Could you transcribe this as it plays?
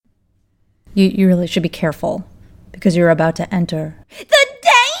You really should be careful because you're about to enter the danger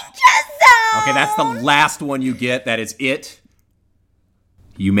zone. Okay, that's the last one you get. That is it.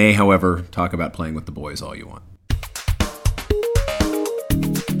 You may, however, talk about playing with the boys all you want.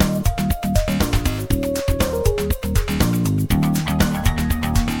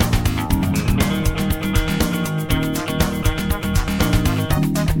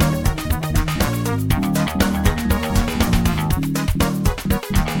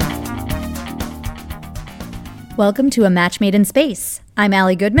 Welcome to A Match Made in Space. I'm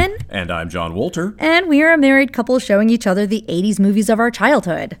Allie Goodman. And I'm John Wolter. And we are a married couple showing each other the 80s movies of our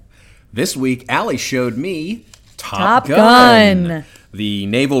childhood. This week, Allie showed me Top Gun, the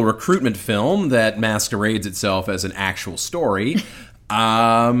naval recruitment film that masquerades itself as an actual story,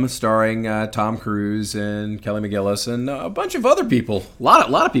 starring Tom Cruise and Kelly McGillis and a bunch of other people. A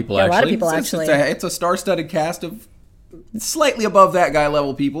lot of people, actually. A lot of people, actually. It's a star-studded cast of slightly above that guy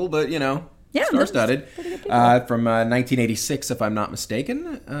level people, but, you know... Yeah, star-studded. From 1986, if I'm not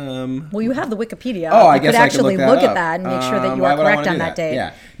mistaken. Well, you have the Wikipedia. Oh, I guess I could actually look at that and make sure that you are correct on that date. Yeah,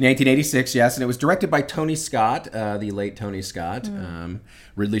 1986, yes, and it was directed by Tony Scott, the late Tony Scott,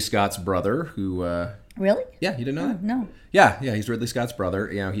 Ridley Scott's brother, who... Really? Yeah, you didn't know that? No. Yeah, he's Ridley Scott's brother.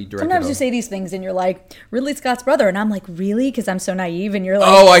 You know, he directed. Sometimes you say these things and you're like, Ridley Scott's brother, and I'm like, really? Because I'm so naive, and you're like,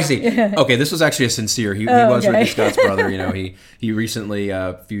 oh, I see. Okay, this was actually a sincere. He was okay. Ridley Scott's brother. You know, he recently,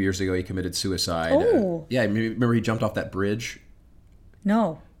 a few years ago, he committed suicide. Oh. Yeah, remember he jumped off that bridge?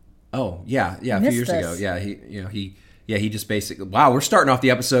 No. Oh, yeah, a few years ago. Yeah, he just basically... Wow, we're starting off the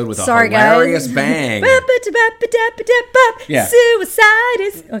episode with a hilarious bang. Yeah. Suicide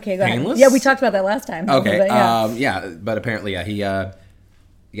is... Okay, go Painless? ahead. Yeah, we talked about that last time. Okay, but, but apparently, he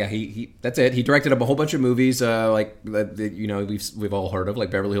that's it. He directed up a whole bunch of movies, like you know we've all heard of,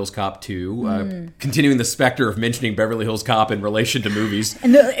 like Beverly Hills Cop 2, continuing the specter of mentioning Beverly Hills Cop in relation to movies.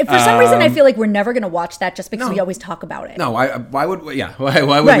 And for some reason, I feel like we're never going to watch that just because we always talk about it. No, why would we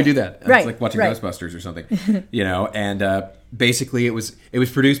do that? It's like watching Ghostbusters or something, you know. And basically, it was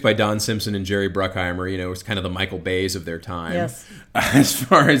produced by Don Simpson and Jerry Bruckheimer. You know, it was kind of the Michael Bays of their time. Yes. As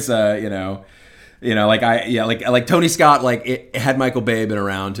far as like Tony Scott, like it had Michael Bay been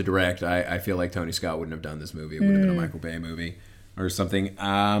around to direct, I feel like Tony Scott wouldn't have done this movie. It would have been a Michael Bay movie or something.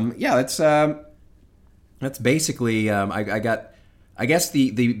 That's basically. I guess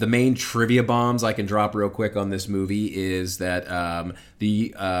the main trivia bombs I can drop real quick on this movie is that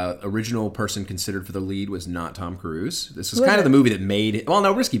the original person considered for the lead was not Tom Cruise. This is kind of the movie that made... Well,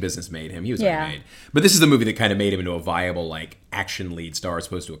 no, Risky Business made him. He was already made. But this is the movie that kind of made him into a viable, like, action lead star as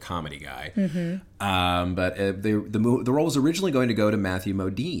opposed to a comedy guy. Mm-hmm. But the role was originally going to go to Matthew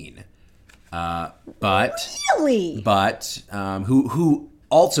Modine. Really? But who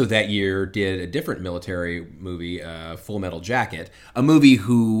also that year did a different military movie, Full Metal Jacket, a movie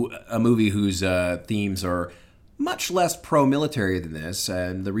whose themes are much less pro-military than this.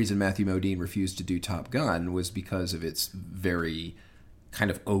 And the reason Matthew Modine refused to do Top Gun was because of its very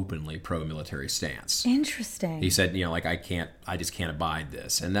kind of openly pro-military stance. Interesting. He said, you know, like, I just can't abide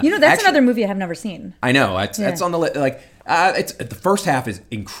this. And that's another movie I have never seen. I know. That's on the list. Like, it's the first half is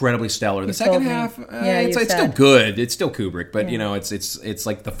incredibly stellar. The second half, it's still good. It's still Kubrick, but you know, it's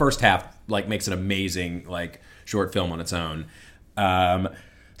like the first half like makes an amazing like short film on its own.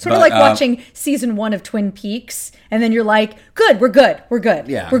 Sort of like watching season 1 of Twin Peaks, and then you're like, "Good, we're good.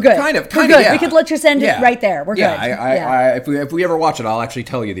 Yeah, we're good. Kind of. Good. Yeah. We could let you send it right there. We're good." If we ever watch it, I'll actually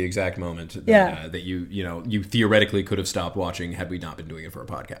tell you the exact moment that you theoretically could have stopped watching had we not been doing it for a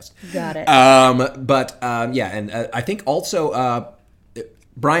podcast. Got it. And I think also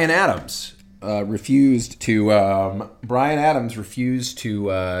Bryan Adams refused to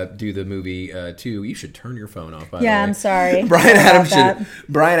do the movie too. You should turn your phone off. By the way. I'm sorry. Bryan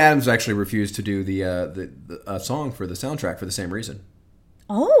Adams actually refused to do the song for the soundtrack for the same reason.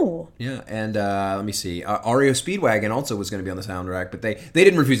 Oh. Yeah, and let me see. REO Speedwagon also was going to be on the soundtrack, but they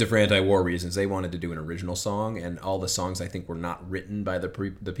didn't refuse it for anti-war reasons. They wanted to do an original song, and all the songs I think were not written by the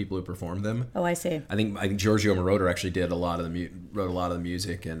people who performed them. Oh, I see. I think Giorgio Moroder actually did wrote a lot of the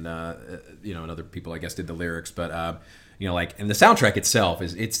music, and and other people I guess did the lyrics. But and the soundtrack itself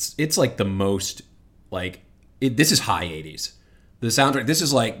it's like the most like this is high 80s. The soundtrack, this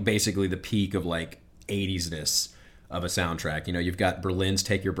is like basically the peak of like 80s-ness of a soundtrack. You know, you've got Berlin's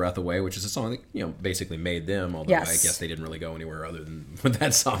Take Your Breath Away, which is a song that, basically made them, although I guess they didn't really go anywhere other than with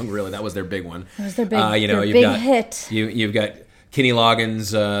that song, really. That was their big one. That was their big, hit. You've got Kenny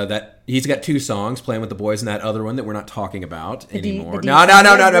Loggins, that he's got 2 songs, Playing with the Boys, and that other one that we're not talking about anymore. No,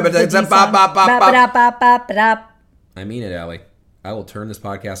 but it's I mean it, Allie. I will turn this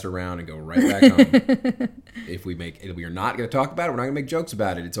podcast around and go right back home. If we are not going to talk about it, we're not going to make jokes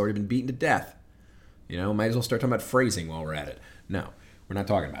about it. It's already been beaten to death. Might as well start talking about phrasing while we're at it. No, we're not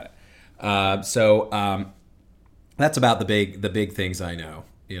talking about it. So that's about the big things I know.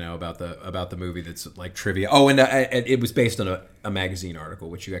 About the movie that's like trivia. Oh, and it was based on a magazine article,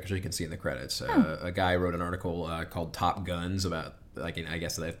 which you actually can see in the credits. A guy wrote an article called "Top Guns" about, like, I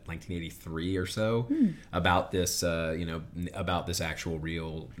guess 1983 or so, about this about this actual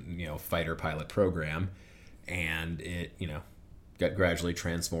real fighter pilot program, and it got gradually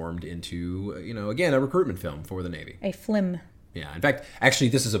transformed into again a recruitment film for the Navy. A flim. Yeah. In fact, actually,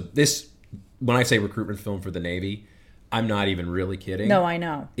 this when I say recruitment film for the Navy, I'm not even really kidding. No, I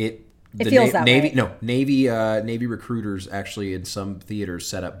know. It feels that Navy, way. No, Navy recruiters actually in some theaters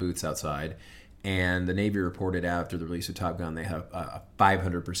set up booths outside, and the Navy reported after the release of Top Gun they had a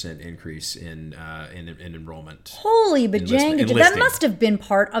 500% increase in enrollment. Holy bajangage! That must have been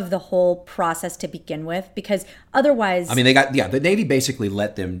part of the whole process to begin with, because otherwise, I mean, the Navy basically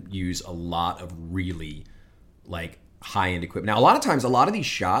let them use a lot of really like high-end equipment. Now, a lot of times, a lot of these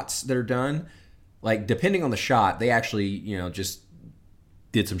shots that are done, like, depending on the shot, they actually, just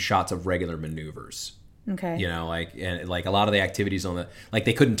did some shots of regular maneuvers. Okay. And a lot of the activities on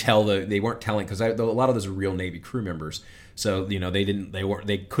they couldn't tell they weren't telling, because a lot of those are real Navy crew members. So,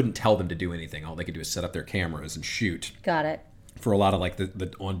 they couldn't tell them to do anything. All they could do is set up their cameras and shoot. Got it. For a lot of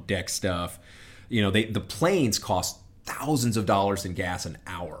the on deck stuff, the planes cost thousands of dollars in gas an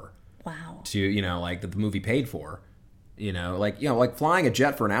hour. Wow. To, that the movie paid for. Like flying a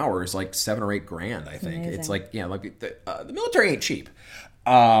jet for an hour is like $7 or $8 grand. I think amazing. It's like the military ain't cheap.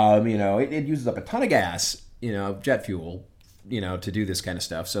 It uses up a ton of gas, jet fuel, to do this kind of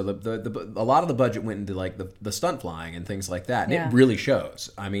stuff. So a lot of the budget went into like the stunt flying and things like that, and it really shows.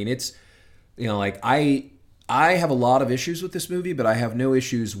 I mean, it's I have a lot of issues with this movie, but I have no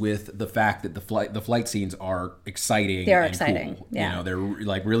issues with the fact that the flight scenes are exciting. They're and exciting. Cool. Yeah. They're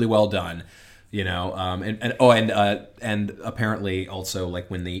like really well done. And apparently also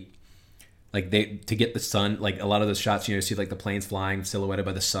like when they to get the sun, like a lot of those shots, see like the planes flying silhouetted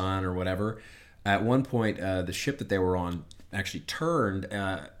by the sun or whatever. At one point, the ship that they were on actually turned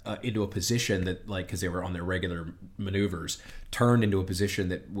into a position that, like, because they were on their regular maneuvers, turned into a position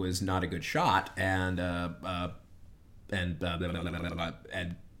that was not a good shot, and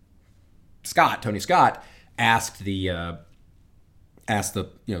Tony Scott asked the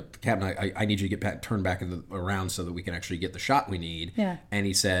captain, I need you to get turned back around so that we can actually get the shot we need. Yeah. And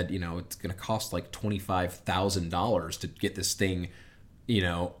he said, it's going to cost like $25,000 to get this thing,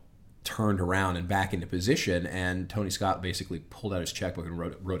 turned around and back into position. And Tony Scott basically pulled out his checkbook and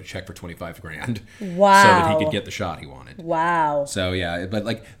wrote a check for $25 grand. Wow. So that he could get the shot he wanted. Wow. So yeah, but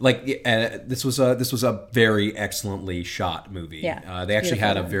this was a very excellently shot movie. Yeah. They actually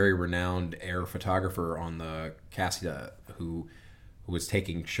had a very renowned air photographer on the cast who was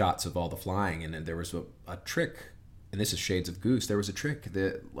taking shots of all the flying, and then there was a trick, and this is shades of Goose. There was a trick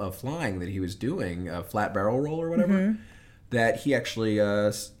of flying that he was doing, a flat barrel roll or whatever, that he actually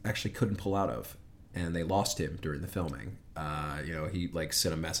couldn't pull out of, and they lost him during the filming. He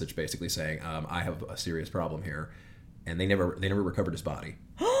sent a message basically saying, "I have a serious problem here," and they never recovered his body.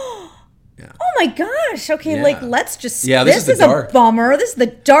 Yeah. Oh my gosh! Okay, Yeah. let's just. Yeah, this is a bummer. This is the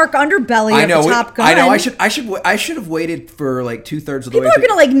dark underbelly of Top Gun. I know. I should have waited for like 2/3 of the way.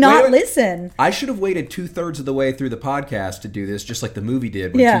 People are gonna not listen. I should have waited 2/3 of the way through the podcast to do this, just like the movie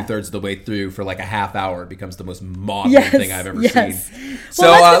did. When 2/3 of the way through, for like a half hour, it becomes the most maudlin thing I've ever seen. So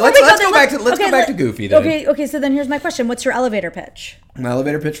let's go back to Goofy then. Okay. So then here's my question: what's your elevator pitch? My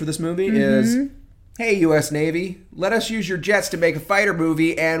elevator pitch for this movie is: hey, U.S. Navy, let us use your jets to make a fighter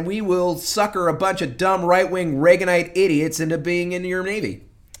movie, and we will sucker a bunch of dumb right-wing Reaganite idiots into being in your Navy.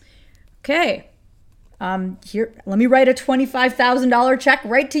 Okay. Here, let me write a $25,000 check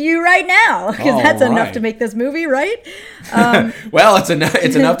right to you right now, because that's enough to make this movie, right? Well, it's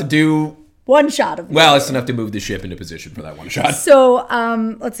enough to do one shot of it. Well, it's enough to move the ship into position for that one shot. So,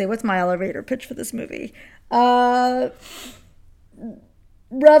 let's see. What's my elevator pitch for this movie?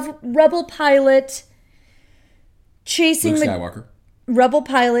 Rebel pilot chasing Luke Skywalker. Rebel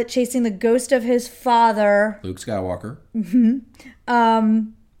pilot chasing the ghost of his father. Luke Skywalker.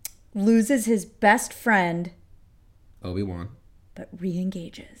 Loses his best friend. Obi-Wan. But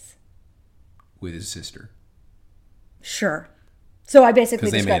re-engages. With his sister. Sure. So I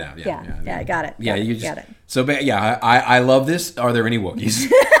basically because they made out. Yeah, I got it. Got it. So yeah, I love this. Are there any Wookiees?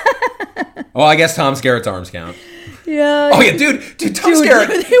 Well, I guess Tom Skerritt's arms count. Yeah. Oh yeah, dude, Tom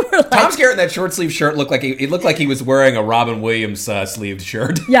Skerritt. Tom Skerritt in that short sleeve shirt looked like he was wearing a Robin Williams sleeved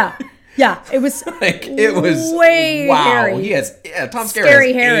shirt. Yeah. Yeah, it was Like, it was way wow. hairy. He has Tom Skerritt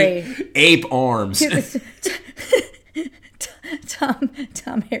Scary has hairy. ape arms. Tom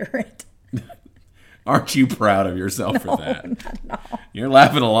Skerritt. Aren't you proud of yourself for that? No. You're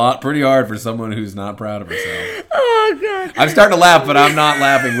laughing a lot, pretty hard for someone who's not proud of herself. Oh God. I'm starting to laugh, but I'm not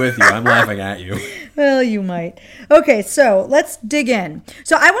laughing with you. I'm laughing at you. Well, you might. Okay, so let's dig in.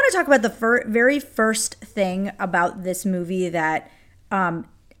 So I want to talk about the very first thing about this movie that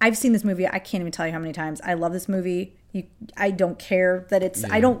I've seen this movie. I can't even tell you how many times. I love this movie. I don't care that it's.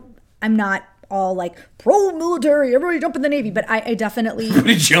 Yeah. I'm not all like pro-military. Everybody jump in the Navy, but I definitely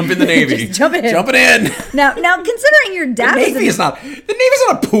everybody jump in the Navy. Just jump in. Jumping in. Now, considering your dad, the Navy's not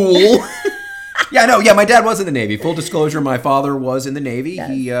a pool. Yeah, no, yeah, my dad was in the Navy. Full disclosure, my father was in the Navy.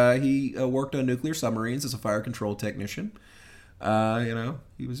 Yes. He worked on nuclear submarines as a fire control technician. He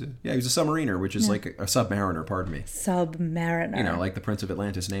was a submariner, which is like a submariner, pardon me. Submariner. Like the Prince of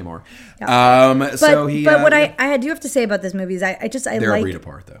Atlantis, Namor. Yeah. But what I do have to say about this movie is I they're a breed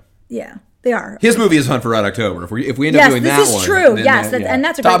apart, though. Yeah. They are. His movie is Hunt for Red October. If we end up doing that one. Yes, this is true. Yes, and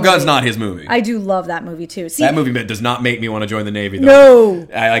that's a great Top Gun's movie. not his movie. I do love that movie too. See, that movie does not make me want to join the Navy, though.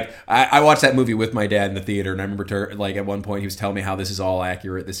 No. I watched that movie with my dad in the theater, and I remember like at one point he was telling me how this is all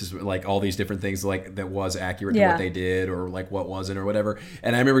accurate. This is like all these different things like that was accurate to what they did or like what wasn't or whatever.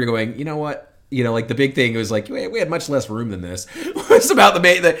 And I remember going, you know what? Like the big thing was like, we had much less room than this. It's about the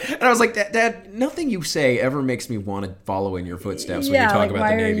main, and I was like, Dad, nothing you say ever makes me want to follow in your footsteps when you talk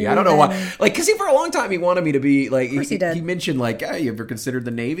about the Navy. I don't know why. Like, because for a long time he wanted me to be like, he mentioned like, you ever considered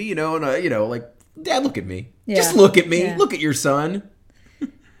the Navy? And like, Dad, look at me. Yeah. Just look at me. Yeah. Look at your son.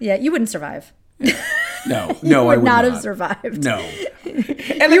 Yeah, you wouldn't survive. No, I would not have survived. No.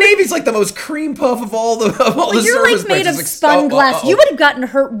 And the Navy's like the most cream puff of all the you're service like made of like, spun glass. You would have gotten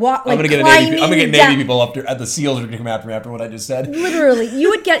hurt. I'm gonna get Navy people up at the SEALs are gonna come after me after what I just said. Literally, you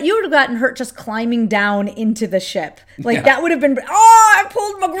would have gotten hurt just climbing down into the ship. Like that would have been. Oh, I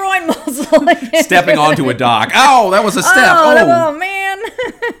pulled my groin muscle. Stepping onto a dock. Oh, that was a step. Oh man.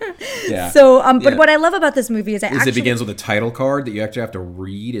 Yeah. So, but what I love about this movie is it begins with a title card that you actually have to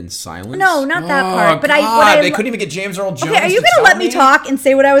read in silence. No, not that part. But they couldn't even get James Earl Jones. Okay, are you going to let me talk and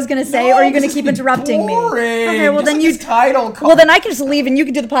say what I was going to say, or are you going to keep interrupting me? Okay, well then title card. Well then I can just leave and you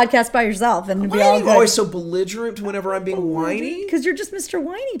can do the podcast by yourself and be all good. Why are you always so belligerent whenever I'm being whiny? Because you're just Mr.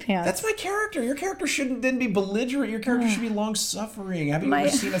 Whiny Pants. That's my character. Your character shouldn't then be belligerent. Your character should be long-suffering. Have you ever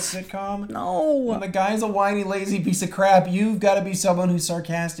seen a sitcom? No. When the guy's a whiny, lazy piece of crap, you've got to be someone who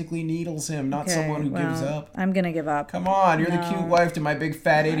sarcastically needles him, not someone who gives up. I'm going to give up. Come on, you're the cute wife to my big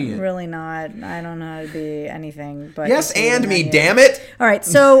fat idiot. I'm really not. I don't know how to be anything. But yes, and me, damn it. All right,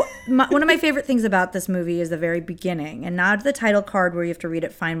 so one of my favorite things about this movie is the very beginning, and not the title card where you have to read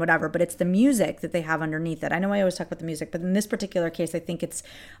it, fine, whatever, but it's the music that they have underneath it. I know I always talk about the music, but in this particular case, I think it's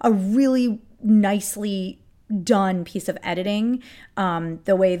a really nicely done piece of editing.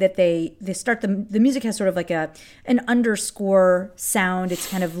 The way that they start the music has sort of like an underscore sound. It's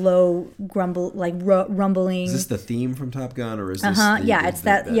kind of low rumbling. Is this the theme from Top Gun, or is this? It's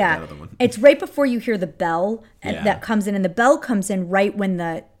that other one? It's right before you hear the bell that comes in, and the bell comes in right when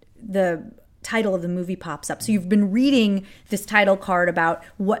the title of the movie pops up. So you've been reading this title card about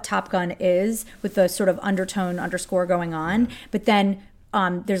what Top Gun is with the sort of undertone underscore going on, but then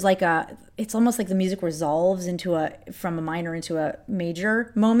there's like it's almost like the music resolves from a minor into a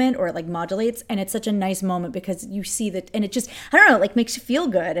major moment, or it like modulates, and it's such a nice moment because you see that, and it just, I don't know, it like makes you feel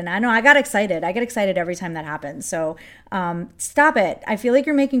good. And I know I got excited every time that happens. So stop it. I feel like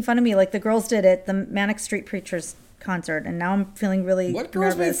you're making fun of me like the girls did at the Manic Street Preachers concert, and now I'm feeling really What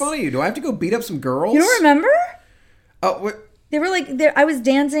girls nervous. made fun of you? Do I have to go beat up some girls? You don't remember? Oh, what? They were like, I was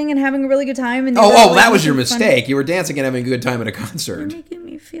dancing and having a really good time. And that was your mistake. You were dancing and having a good time at a concert. You're making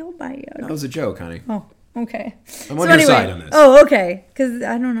me feel bad. That was a joke, honey. Oh, okay. I'm on your side on this. Oh, okay. Because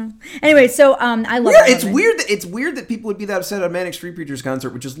I don't know. Anyway, so I love it. It's weird that people would be that upset at a Manic Street Preachers concert,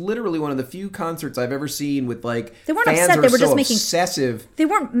 which is literally one of the few concerts I've ever seen with like they weren't fans upset. They were just making obsessive. They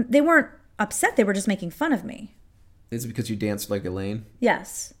weren't upset. They were just making fun of me. Is it because you danced like Elaine?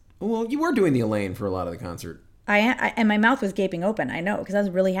 Yes. Well, you were doing the Elaine for a lot of the concert. And my mouth was gaping open. I know, because I was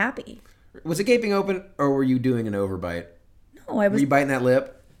really happy. Was it gaping open, or were you doing an overbite? No, I was. Were you biting that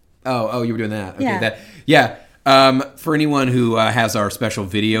lip? Oh, you were doing that. Okay, yeah. For anyone who has our special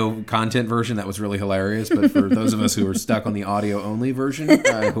video content version, that was really hilarious. But for those of us who are stuck on the audio only version,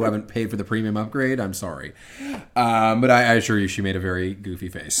 who haven't paid for the premium upgrade, I'm sorry. But I assure you, she made a very goofy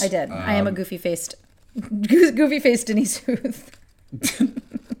face. I did. I am a goofy-faced Denise Huth.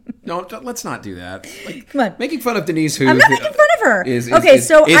 No, let's not do that. Come on. Making fun of Denise Huth. I'm not making fun of ever. Is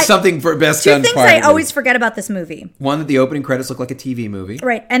something for best done privately. Two things I always forget about this movie. One, that the opening credits look like a TV movie.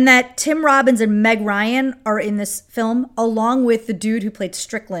 Right, and that Tim Robbins and Meg Ryan are in this film, along with the dude who played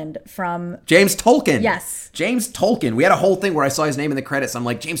Strickland from... James Tolkien. Yes. James Tolkien. We had a whole thing where I saw his name in the credits. I'm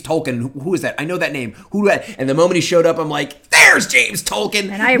like, James Tolkien, who is that? I know that name. Who that? And the moment he showed up, I'm like, there's James Tolkien.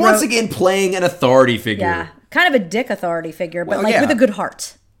 And once again, playing an authority figure. Yeah, kind of a dick authority figure, but with a good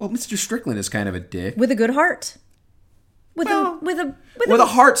heart. Well, Mr. Strickland is kind of a dick. With a good heart. With a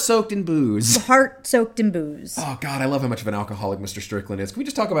heart soaked in booze. Heart soaked in booze. Oh, God, I love how much of an alcoholic Mr. Strickland is. Can we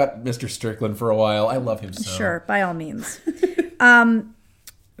just talk about Mr. Strickland for a while? I love him so. Sure, by all means.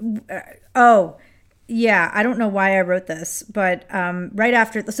 Yeah, I don't know why I wrote this, but right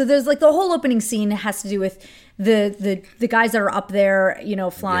after... So there's like the whole opening scene has to do with the guys that are up there,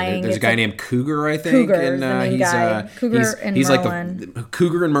 flying. Yeah, there's a guy named Cougar, I think. Cougar is the main guy. Cougar and Merlin. He's like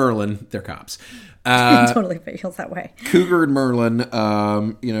Cougar and Merlin. They're cops. Totally feels that way. Cougar and Merlin.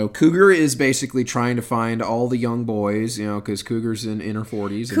 Cougar is basically trying to find all the young boys, because Cougar's in her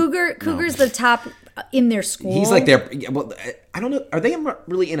 40s. Cougar's the top in their school. He's like their... Well, I don't know. Are they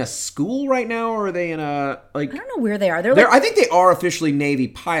really in a school right now, or are they in a... I don't know where they are. I think they are officially Navy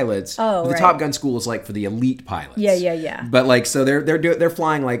pilots. Oh, The Top Gun school is like for the elite pilots. Yeah. But so they're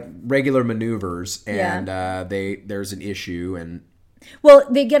flying like regular maneuvers, and there's an issue, and... Well,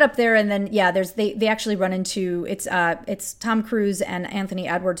 they get up there, and then they actually run into it's Tom Cruise and Anthony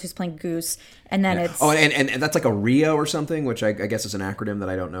Edwards who's playing Goose, and then it's and that's like a Rio or something, which I guess is an acronym that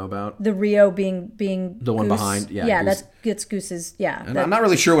I don't know about. The Rio being the Goose. One behind, that's Goose's. Yeah, I'm not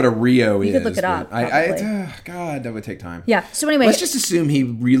really sure what a Rio is. You could look it up. God, that would take time. Yeah. So anyway, let's just assume he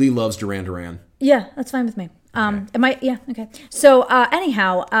really loves Duran Duran. Yeah, that's fine with me. Okay. So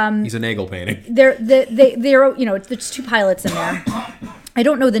anyhow, he's a Nagel painting. They're there's two pilots in there. I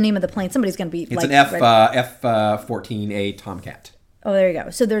don't know the name of the plane. Somebody's going to be. It's an F-14A Tomcat. Oh, there you go.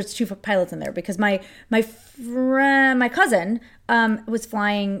 So there's two pilots in there because my cousin was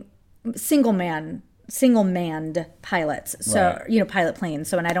flying single manned pilots. So, right. Pilot planes.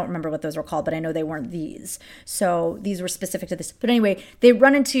 So, and I don't remember what those were called, but I know they weren't these. So these were specific to this. But anyway, they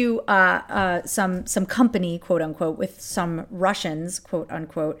run into some company, quote unquote, with some Russians, quote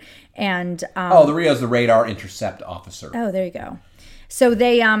unquote. And the Rio's the radar intercept officer. Oh, there you go. So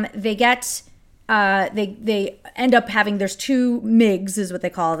they get... they end up having, there's two MiGs is what they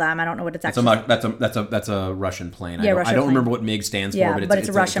call them. I don't know what it's actually. That's a Russian plane. Yeah, I don't remember what MiG stands for, but it's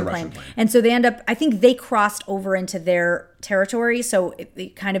a Russian plane. And so they end up, I think they crossed over into their territory, so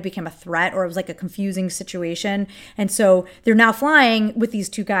it kind of became a threat, or it was like a confusing situation. And so they're now flying with these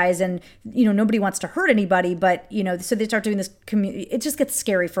two guys, and nobody wants to hurt anybody, but so they start doing this. It just gets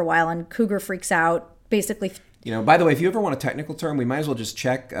scary for a while, and Cougar freaks out, basically. By the way, if you ever want a technical term, we might as well just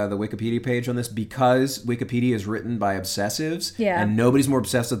check the Wikipedia page on this, because Wikipedia is written by obsessives, and nobody's more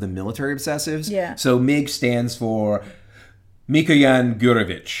obsessive than military obsessives. Yeah. So MiG stands for Mikoyan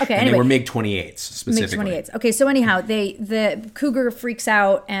Gurevich. Okay, and anyway. They were MiG-28s specifically. MiG-28s. Okay, so anyhow, the Cougar freaks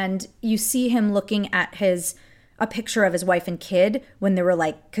out, and you see him looking at a picture of his wife and kid when they were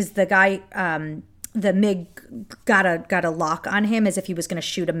because the guy... the MiG got a lock on him as if he was going to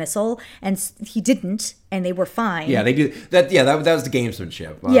shoot a missile, and he didn't, and they were fine. Yeah, they do that. Yeah, that was the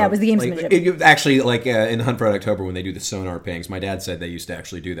gamesmanship. Yeah, it was the gamesmanship. Actually, in Hunt for Red October, when they do the sonar pings, my dad said they used to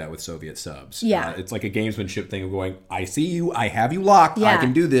actually do that with Soviet subs. Yeah, it's like a gamesmanship thing of going, I see you, I have you locked, I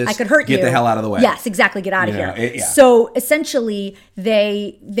can do this, I could hurt you. Get the hell out of the way. Yes, exactly. Get out of here. So essentially,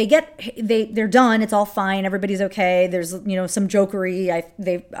 they're done. It's all fine. Everybody's okay. There's some jokery.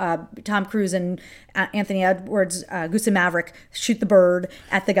 Tom Cruise and Anthony Edwards, Goose and Maverick shoot the bird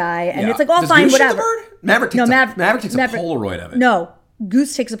at the guy, and it's like all fine, Goose whatever. Shoot the bird? Maverick takes a Polaroid of it. No,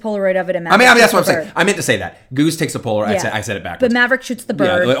 Goose takes a Polaroid of it, and Maverick that's what I'm saying. I meant to say that. Goose takes a Polaroid. Yeah. I said it backwards. But Maverick shoots the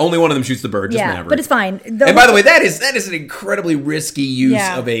bird. Yeah, only one of them shoots the bird, just Maverick. But it's fine. And by the way, that is an incredibly risky use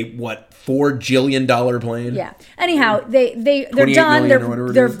of a $4 jillion plane. Yeah. Anyhow, they're done.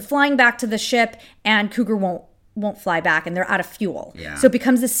 They're flying back to the ship, and Cougar won't fly back, and they're out of fuel. Yeah. So it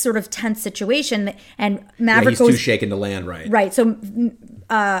becomes this sort of tense situation, and Maverick he's too shaken to land right. Right. So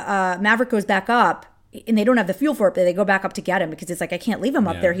Maverick goes back up, and they don't have the fuel for it, but they go back up to get him because it's like, I can't leave him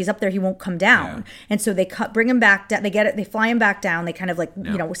up there. He's up there. He won't come down. Yeah. And so they bring him back down. They get it. They fly him back down. They kind of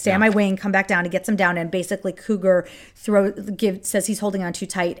stay on my wing, come back down. He gets him down, and basically Cougar says he's holding on too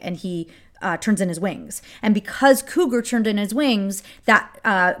tight, and he turns in his wings. And because Cougar turned in his wings, that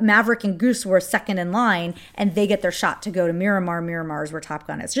Maverick and Goose were second in line, and they get their shot to go to Miramar. Miramar is where Top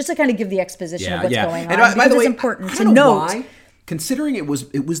Gun is. Just to kind of give the exposition of what's going on. And by the way, it's important to note. Why, considering it was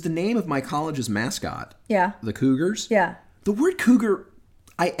the name of my college's mascot. Yeah. The Cougars. Yeah. The word Cougar,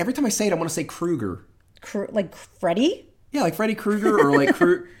 every time I say it, I want to say Kruger. Like Freddy? Yeah, like Freddy Krueger or like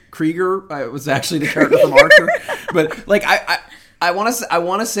Krieger was actually the character from Archer. But like I want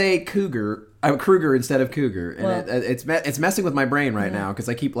to say Krueger instead of Cougar, and it's messing with my brain right now because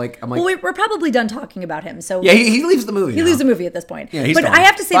I keep I'm like. Well, we're probably done talking about him. So yeah, he leaves the movie. He leaves the movie at this point. Yeah, he's but gone. I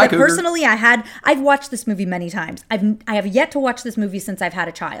have to say Bye, that Cougar. personally, I've watched this movie many times. I have yet to watch this movie since I've had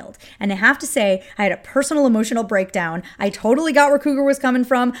a child, and I have to say I had a personal emotional breakdown. I totally got where Cougar was coming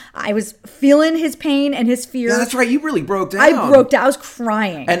from. I was feeling his pain and his fear. Yeah, that's right. You really broke down. I broke down. I was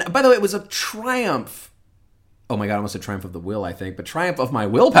crying. And by the way, it was a triumph. Oh my God, almost a triumph of the will, I think, but triumph of my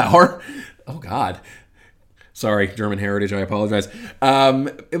willpower. Oh God. Sorry, German heritage, I apologize.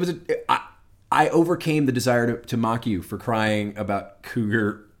 I overcame the desire to mock you for crying about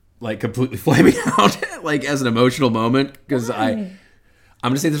Cougar, like completely flaming out, like as an emotional moment. Because I'm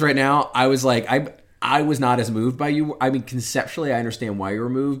going to say this right now. I was like, I was not as moved by you. I mean, conceptually, I understand why you were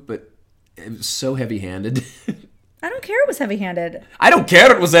moved, but it was so heavy-handed. I don't care it was heavy-handed. I don't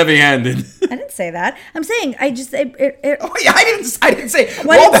care it was heavy-handed. I didn't say that. I'm saying I just... Oh yeah, I didn't say...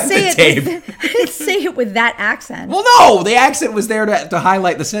 Well, I didn't say it with that accent. Well, no, the accent was there to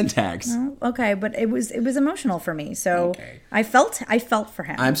highlight the syntax. Oh, okay, but it was emotional for me, so okay. I felt for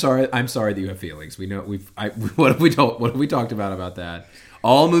him. I'm sorry that you have feelings. We know what have we talked about that?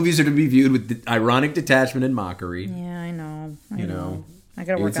 All movies are to be viewed with ironic detachment and mockery. Yeah, I know. You know. I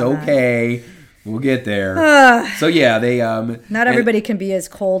gotta work it's on that. It's okay. We'll get there. So yeah, they not everybody can be as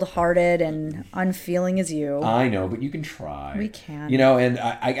cold-hearted and unfeeling as you. I know, but you can try. We can. You know, and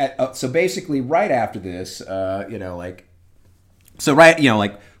I so basically right after this, first of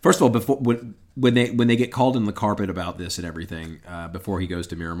all, before when they get called in the carpet about this and everything, before he goes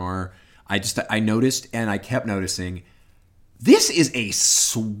to Miramar, I noticed and I kept noticing. This is a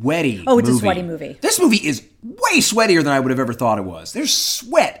sweaty movie. Oh, it's a sweaty movie. This movie is way sweatier than I would have ever thought it was. There's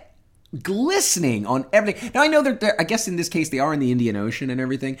sweat glistening on everything. Now, I know they're I guess in this case they are in the Indian Ocean and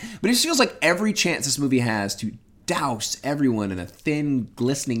everything, but it feels like every chance this movie has to douse everyone in a thin,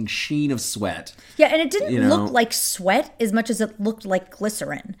 glistening sheen of sweat. Yeah, and it didn't look like sweat as much as it looked like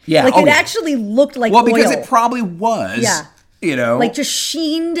glycerin. Yeah. Like, actually looked like oil. Well, because oil. it probably was. Yeah. You know? Like, just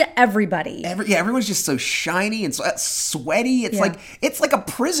sheened everybody. Everyone's just so shiny and sweaty. It's like a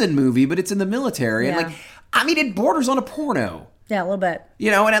prison movie, but it's in the military. Yeah. And it borders on a porno. Yeah, a little bit.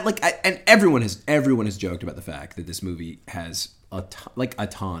 You know, and everyone has joked about the fact that this movie has a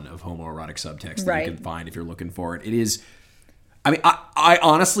ton of homoerotic subtext that you can find if you're looking for it. It is. I mean, I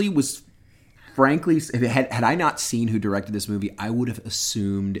honestly was, frankly, had I not seen who directed this movie, I would have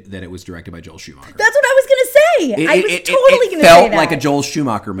assumed that it was directed by Joel Schumacher. That's what I was going to say. I was totally going to say that. It felt like a Joel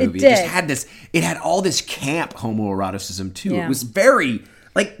Schumacher movie. It did. It had all this camp homoeroticism too. Yeah. It was very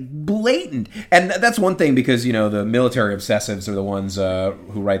blatant. And that's one thing because, the military obsessives are the ones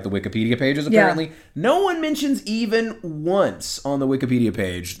who write the Wikipedia pages, apparently. Yeah. No one mentions even once on the Wikipedia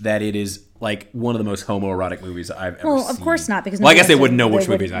page that it is one of the most homoerotic movies I've ever seen. Well, of course not. Because I guess they wouldn't know which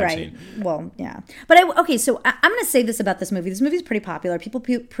movies I've seen. Well, yeah. But so I'm going to say this about this movie. This movie's pretty popular. People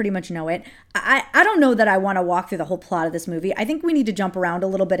pretty much know it. I don't know that I want to walk through the whole plot of this movie. I think we need to jump around a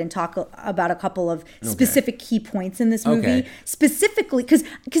little bit and talk about a couple of specific key points in this movie. Okay. Specifically,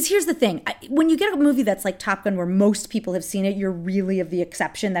 because here's the thing. When you get a movie that's like Top Gun where most people have seen it, you're really of the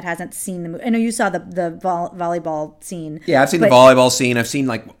exception that hasn't seen the movie. I know you saw the volleyball scene. Yeah, I've seen the volleyball scene. I've seen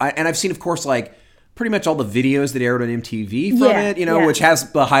I've seen, of course, pretty much all the videos that aired on MTV from it, which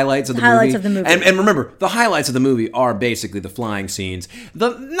has the highlights of the movie. And remember, the highlights of the movie are basically the flying scenes.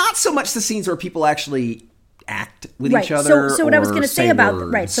 Not so much the scenes where people actually act with each other. So what I was going to say about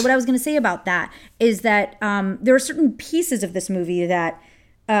words. So what I was going to say about that is that there are certain pieces of this movie that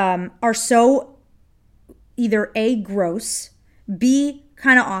are so either A, gross, B,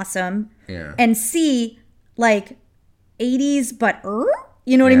 kind of awesome, and C, 80s but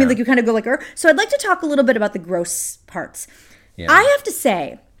you know what I mean? You kind of go So I'd like to talk a little bit about the gross parts. Yeah. I have to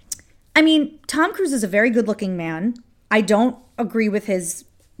say, Tom Cruise is a very good-looking man. I don't agree with his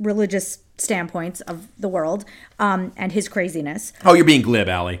religious standpoints of the world and his craziness. Oh, you're being glib,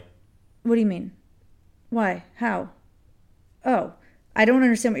 Allie. What do you mean? Why? How? Oh, I don't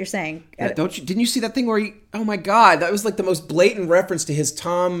understand what you're saying. Didn't you see that thing where he... Oh, my God. That was the most blatant reference to his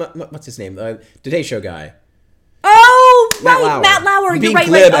Tom... What's his name? Today Show guy. Oh, Matt Lauer. You're right.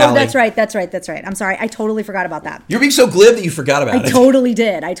 Glib, Oh, that's right. I'm sorry. I totally forgot about that. You're being so glib that you forgot about it. I totally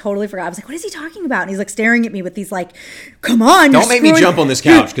did. I totally forgot. I was like, what is he talking about? And he's staring at me with these come on. Don't make me jump on this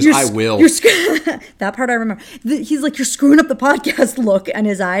couch because I will. That part I remember. He's you're screwing up the podcast look in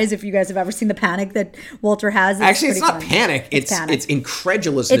his eyes. If you guys have ever seen the panic that Walter has. Actually, it's not panic. It's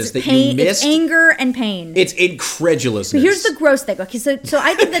incredulousness it's that pain, you missed. It's anger and pain. It's incredulousness. But here's the gross thing. Okay, so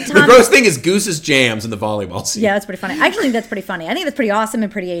I think that Tom... The gross thing is Goose's jams in the volleyball scene. Yeah, that's pretty funny. I actually think that's pretty funny. I think that's pretty awesome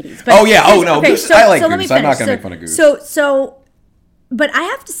and pretty 80s. But oh yeah. Oh no. Okay, Goose, I like Goose. I'm not going to make fun of Goose. But I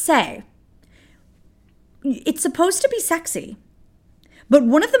have to say, it's supposed to be sexy. But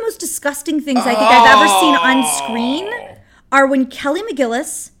one of the most disgusting things I think I've ever seen on screen are when Kelly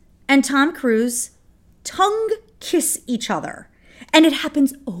McGillis and Tom Cruise tongue kiss each other. And it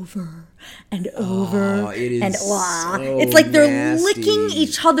happens over and over and so it's like they're nasty. Licking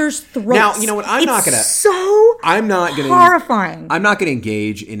each other's throats. Now, you know what? I'm not gonna horrifying. I'm not gonna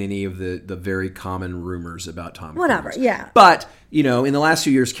engage in any of the very common rumors about Tom Cruise. Whatever, yeah. But, you know, in the last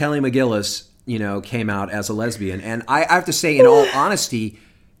few years, Kelly McGillis, you know, came out as a lesbian. And I have to say, in all honesty,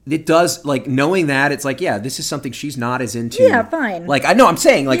 it does, like, knowing that, it's like, yeah, this is something she's not as into. Yeah, fine. Like, I know I'm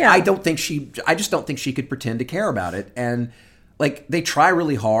saying, like, I just don't think she could pretend to care about it. And, like, they try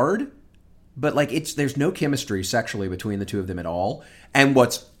really hard, but, like, there's no chemistry sexually between the two of them at all. And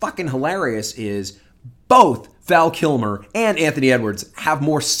what's fucking hilarious is both Val Kilmer and Anthony Edwards have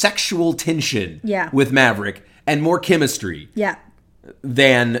more sexual tension with Maverick and more chemistry. Yeah.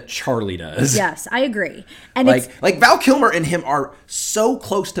 Than Charlie does. Yes, I agree. And like Val Kilmer and him are so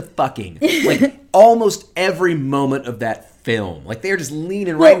close to fucking. Like almost every moment of that film. Like they're just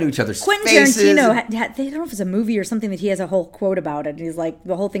leaning right into each other's Quentin faces. Tarantino, I don't know if it's a movie or something, that he has a whole quote about it. And he's like,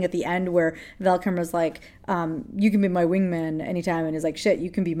 the whole thing at the end where Val Kilmer's like, you can be my wingman anytime. And he's like, shit, you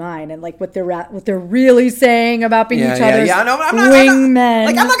can be mine. And like what they're really saying about being each other's wingmen.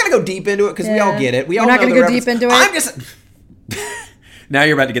 I'm not going to go deep into it because we all get it. We're not going to go deep into it. I'm just... Now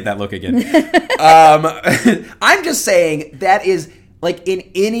you're about to get that look again. I'm just saying that is like in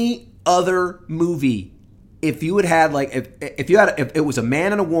any other movie. If you had like if it was a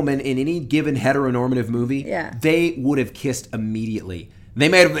man and a woman in any given heteronormative movie, they would have kissed immediately. It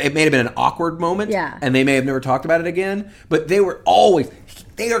may have been an awkward moment, and they may have never talked about it again. But they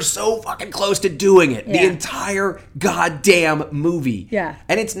are so fucking close to doing it the entire goddamn movie. Yeah,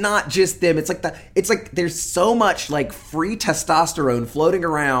 and it's not just them. It's like there's so much like free testosterone floating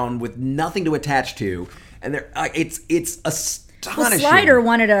around with nothing to attach to, and it's astonishing. Well, Slider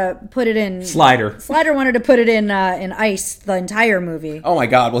wanted to put it in. Slider wanted to put it in Ice the entire movie. Oh my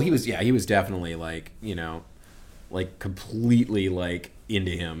god! Well, he was definitely like, you know, like completely like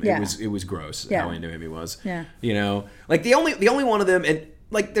into him. Yeah. It was gross how into him he was. Yeah. You know, like the only one of them, and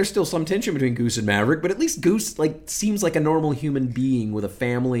like there's still some tension between Goose and Maverick, but at least Goose like seems like a normal human being with a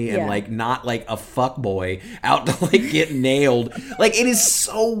family and like not like a fuckboy out to like get nailed. Like it is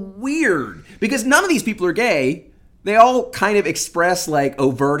so weird because none of these people are gay. They all kind of express like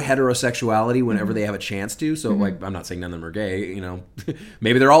overt heterosexuality whenever they have a chance to. So like, I'm not saying none of them are gay, you know,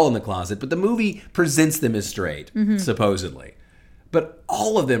 maybe they're all in the closet, but the movie presents them as straight, supposedly. But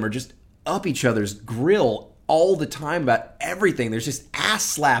all of them are just up each other's grill all the time about everything. There's just ass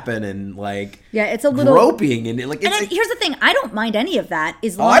slapping and like it's a little groping and like. And here's the thing: I don't mind any of that.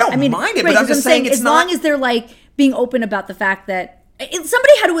 I don't mind it, but I'm just saying it's as long as they're like being open about the fact that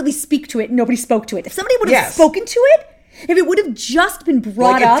somebody had to at least speak to it. And nobody spoke to it. If somebody would have spoken to it, if it would have just been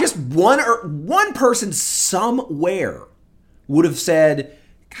brought up, if just one person somewhere would have said,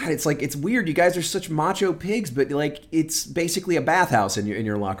 God, it's like, it's weird. You guys are such macho pigs, but like, it's basically a bathhouse in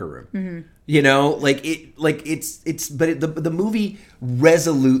your locker room. You know, but the movie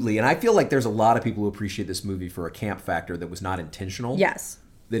resolutely, and I feel like there's a lot of people who appreciate this movie for a camp factor that was not intentional. Yes.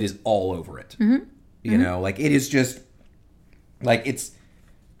 That is all over it. You know, like it is just like, it's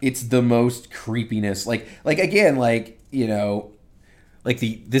the most creepiness. Like again, like, you know, like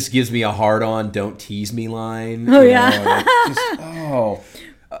this gives me a hard on, don't tease me line. Oh,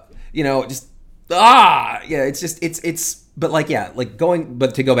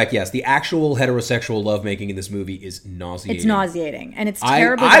 but to go back, yes, the actual heterosexual lovemaking in this movie is nauseating. It's nauseating, and it's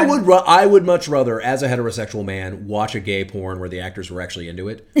terrible. I would much rather, as a heterosexual man, watch a gay porn where the actors were actually into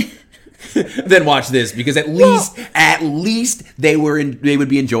it. Then watch this, because at least they would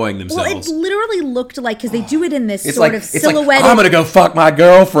be enjoying themselves. Well, it literally looked like, because they do it in this sort of silhouette. Like, I'm gonna go fuck my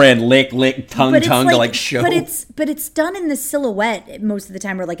girlfriend, lick, tongue to like show. But it's done in the silhouette most of the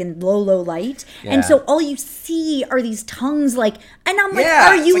time, or like in low light, and so all you see are these tongues, like, and I'm like,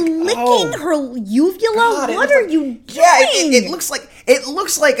 are you licking her uvula? God, what are you doing? Yeah, it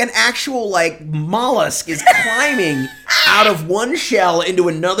looks like an actual like mollusk is climbing out of one shell into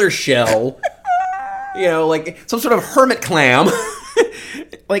another shell. You know, like some sort of hermit clam,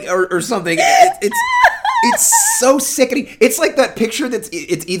 like or something. It's so sickening. It's like that picture it's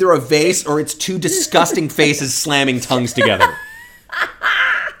either a vase or it's two disgusting faces slamming tongues together.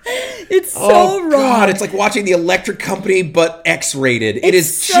 It's so wrong. God, it's like watching The Electric Company, but X-rated. It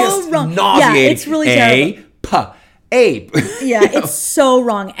is so just wrong. nauseating. Yeah, it's really terrible. Abe. Yeah, it's so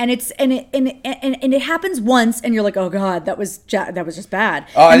wrong, and it happens once, and you're like, oh god, that was just bad.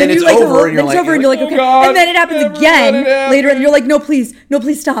 Oh, and then it's like, over, and you're like, okay, God, and then it happens again later, and you're like, no, please,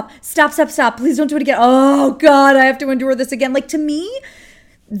 stop, please don't do it again. Oh god, I have to endure this again. Like, to me,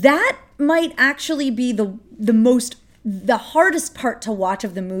 that might actually be the hardest part to watch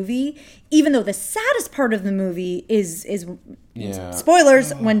of the movie, even though the saddest part of the movie is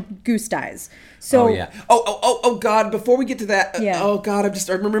spoilers when Goose dies. So oh god, before we get to that, oh god,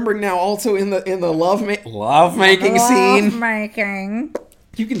 I'm remembering now also in the lovemaking scene.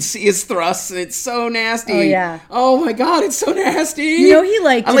 You can see his thrusts, and it's so nasty. Oh, yeah. Oh, my God, it's so nasty. You know, he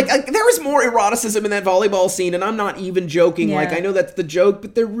there was more eroticism in that volleyball scene, and I'm not even joking. Yeah. Like, I know that's the joke,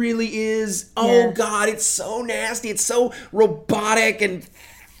 but there really is. Oh, God, it's so nasty. It's so robotic and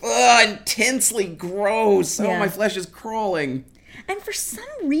intensely gross. Oh, my flesh is crawling. And for some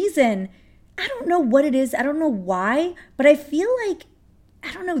reason, I don't know what it is. I don't know why, but I feel like,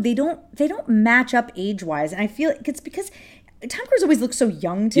 I don't know, they don't match up age-wise. And I feel like it's because Tom Cruise always looks so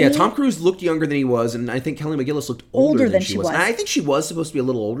young to me. Yeah, Tom Cruise looked younger than he was, and I think Kelly McGillis looked older than she was. And I think she was supposed to be a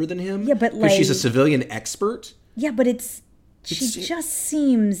little older than him. Yeah, but because she's a civilian expert. Yeah, but she just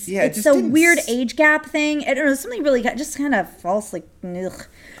seems... Yeah, it's a weird age gap thing. I don't know, something really just kind of false, like, ugh.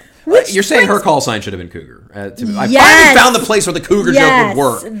 You're saying her call sign should have been Cougar. I finally found the place where the Cougar joke would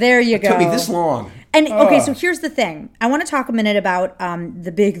work. There you go. It took me this long. And okay, so here's the thing. I want to talk a minute about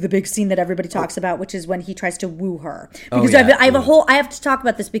the big scene that everybody talks about, which is when he tries to woo her. Because I have to talk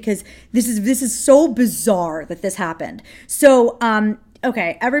about this because this is so bizarre that this happened. So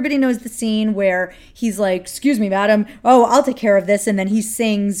okay, everybody knows the scene where he's like, "Excuse me, madam. Oh, I'll take care of this," and then he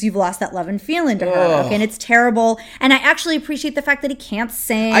sings "You've Lost That Love and Feeling" to her. Okay, and it's terrible. And I actually appreciate the fact that he can't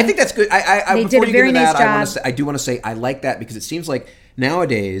sing. I think that's good. They did a very nice job. I do want to say I like that because it seems like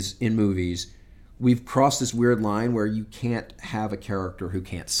nowadays in movies, we've crossed this weird line where you can't have a character who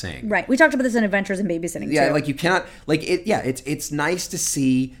can't sing. Right. We talked about this in Adventures in Babysitting, too. Yeah, like you cannot... Like, it's nice to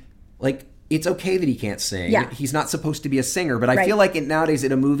see... Like, it's okay that he can't sing. Yeah. He's not supposed to be a singer. But I feel like nowadays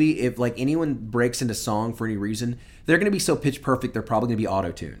in a movie, if, like, anyone breaks into song for any reason... They're going to be so pitch perfect, they're probably going to be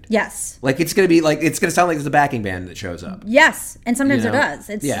auto-tuned. Yes. Like, it's going to sound like there's a backing band that shows up. Yes. And sometimes it does.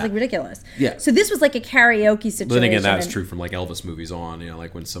 It's, like, ridiculous. Yeah. So this was like a karaoke situation. But then again, that's true from, like, Elvis movies on,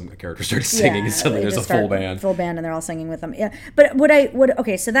 like, when some character starts singing and suddenly there's a full band. Full band, and they're all singing with them. Yeah. But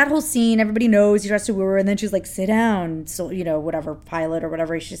okay, so that whole scene, everybody knows he tries to woo her, and then she's like, sit down. So, whatever, pilot or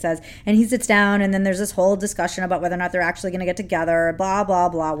whatever she says. And he sits down, and then there's this whole discussion about whether or not they're actually going to get together, blah, blah,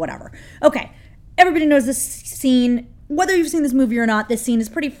 blah, whatever. Okay. Everybody knows this scene. Whether you've seen this movie or not, this scene is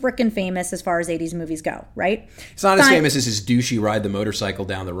pretty frickin' famous as far as 80s movies go, right? It's not as famous as his douchey ride the motorcycle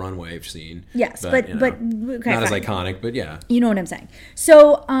down the runway scene. Yes, but okay, not as iconic, but yeah. You know what I'm saying.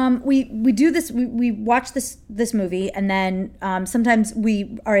 So we do this, we watch this movie, and then sometimes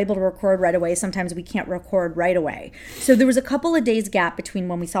we are able to record right away, sometimes we can't record right away. So there was a couple of days gap between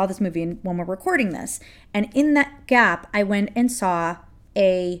when we saw this movie and when we're recording this. And in that gap, I went and saw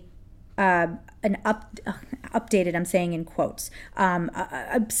an updated, I'm saying in quotes,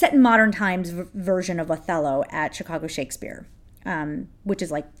 a set in modern times version of Othello at Chicago Shakespeare, which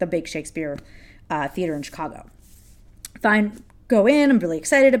is like the big Shakespeare theater in Chicago. Fine. Go in. I'm really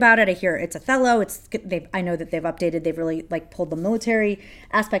excited about it. I hear it's Othello. I know that they've updated. They've really like pulled the military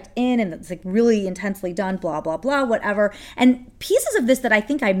aspect in, and it's like really intensely done. Blah blah blah. Whatever. And pieces of this that I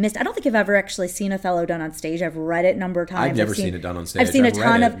think I missed. I don't think I've ever actually seen Othello done on stage. I've read it a number of times. I've never seen it done on stage. I've seen a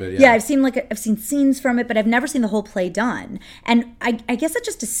ton of. Yeah, I've seen scenes from it, but I've never seen the whole play done. And I guess it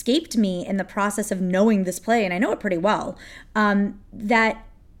just escaped me in the process of knowing this play, and I know it pretty well. That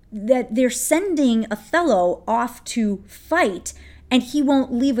they're sending Othello off to fight, and he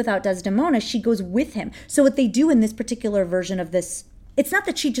won't leave without Desdemona. She goes with him. So what they do in this particular version of this, it's not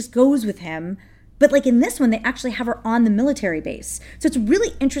that she just goes with him, but like in this one, they actually have her on the military base. So it's a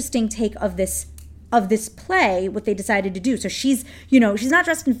really interesting take of this play, what they decided to do. So she's not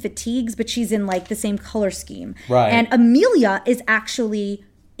dressed in fatigues, but she's in like the same color scheme. Right. And Amelia is actually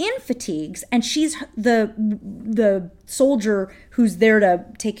in fatigues, and she's the soldier who's there to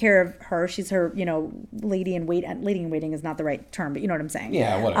take care of her. She's her, lady in waiting. Lady in waiting is not the right term, but you know what I'm saying.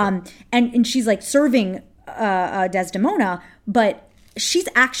 Yeah, whatever. And she's like serving Desdemona, but she's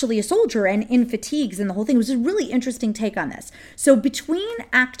actually a soldier and in fatigues, and the whole thing. It was a really interesting take on this. So between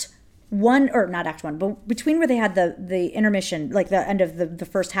Act 1, or not Act 1, but between where they had the intermission, like the end of the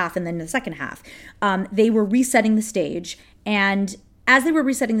first half and then the second half, they were resetting the stage, and as they were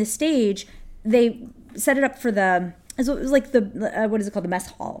resetting the stage, they set it up for the So it was like the what is it called, the mess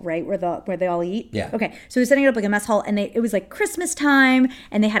hall, right, where they all eat. Yeah. Okay, so we were setting it up like a mess hall, and it was like Christmas time,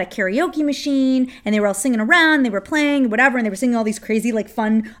 and they had a karaoke machine, and they were all singing around, they were playing whatever, and they were singing all these crazy like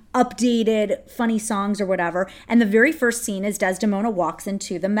fun, updated, funny songs or whatever. And the very first scene is Desdemona walks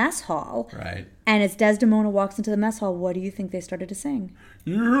into the mess hall. Right. And as Desdemona walks into the mess hall, what do you think they started to sing?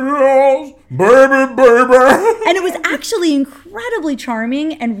 Yes, baby, baby. And it was actually incredibly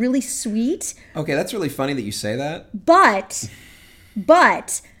charming and really sweet. Okay, that's really funny that you say that. But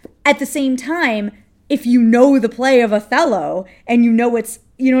at the same time, if you know the play of Othello and you know what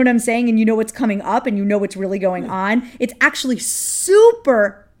I'm saying, and you know what's coming up and you know what's really going on, it's actually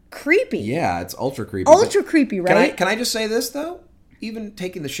super creepy. Yeah, it's ultra creepy. Ultra creepy, right? Can I just say this, though? Even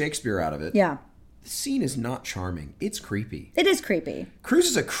taking the Shakespeare out of it. Yeah. The scene is not charming. It's creepy. It is creepy. Cruz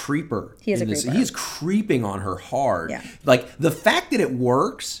is a creeper. He is a creeper. He is creeping on her hard. Yeah. Like, the fact that it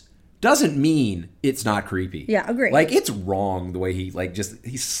works doesn't mean it's not creepy. Yeah, agree. Like, it's wrong the way he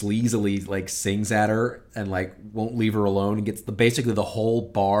sleazily like sings at her and like won't leave her alone and gets basically the whole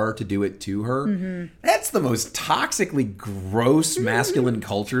bar to do it to her. Mm-hmm. That's the most toxically gross masculine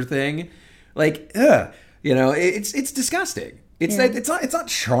culture thing. Like, it's disgusting. It's not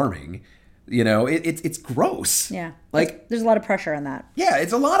charming. It's gross. Yeah. Like, there's a lot of pressure in that. Yeah,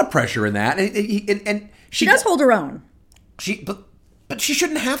 it's a lot of pressure in that. And she does hold her own. But she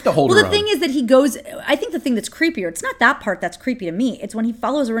shouldn't have to hold her own. Well, the thing is that he goes... I think the thing that's creepier, it's not that part that's creepy to me. It's when he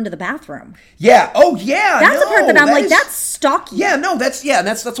follows her into the bathroom. Yeah. Oh, yeah. That's the part that I'm like, that's stalking. Yeah, no, that's what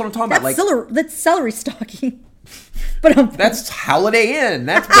I'm talking about. That's celery stalking. But that's Holiday Inn.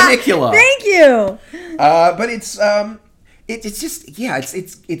 That's Bunnicula. Thank you. But it's just, yeah,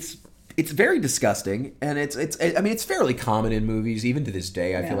 it's very disgusting, and it's fairly common in movies even to this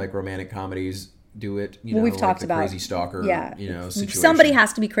day. I feel like romantic comedies do it. We've talked about crazy stalker. Situation. Somebody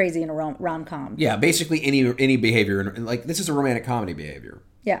has to be crazy in a rom-com. Yeah, basically any behavior, like this is a romantic comedy behavior.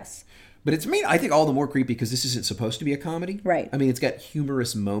 Yes. But it's made, I think, all the more creepy because this isn't supposed to be a comedy. Right. I mean, it's got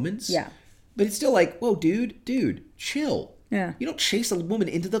humorous moments. Yeah. But it's still like, whoa, dude, chill. Yeah. You don't chase a woman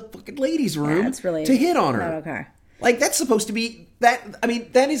into the fucking ladies' room really to hit on her. Not okay. Like, that's supposed to be,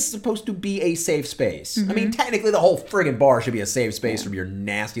 that is supposed to be a safe space. Mm-hmm. I mean, technically the whole friggin' bar should be a safe space from your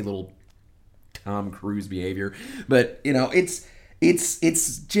nasty little Tom Cruise behavior. But, it's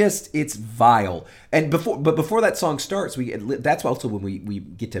vile. And before that song starts, that's also when we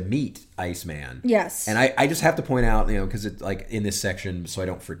get to meet Iceman. Yes. And I just have to point out, because it's like in this section, so I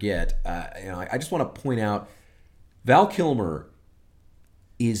don't forget, I just want to point out Val Kilmer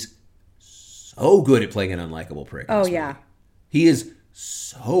is so good at playing an unlikable prick. Oh, yeah. He is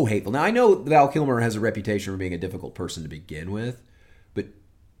so hateful. Now, I know Val Kilmer has a reputation for being a difficult person to begin with, but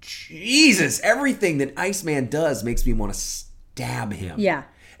Jesus, everything that Iceman does makes me want to stab him. Yeah.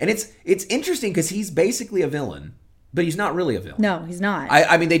 And it's interesting because he's basically a villain, but he's not really a villain. No, he's not.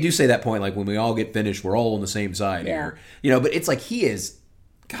 I mean, they do say that point, like, when we all get finished, we're all on the same side here. But it's like he is...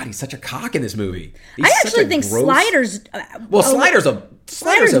 God, he's such a cock in this movie. I actually think Slider's...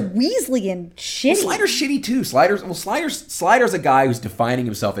 Slider's Weasley and shitty. Well, Slider's shitty too. Slider's a guy who's defining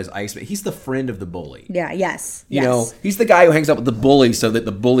himself as Iceman. He's the friend of the bully. Yeah, yes. He's the guy who hangs out with the bully so that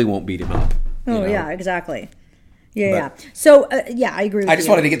the bully won't beat him up. Yeah, exactly. Yeah. So, I agree with you. I just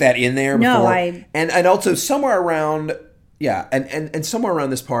wanted to get that in there before. No, And also somewhere around... Yeah, and somewhere around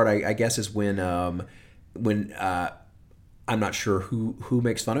this part, I guess, is when I'm not sure who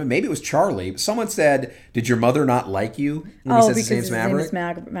makes fun of him. Maybe it was Charlie. Someone said, "Did your mother not like you?" When he says his name's Maverick.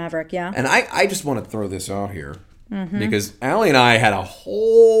 Maverick, yeah. And I just want to throw this out here because Allie and I had a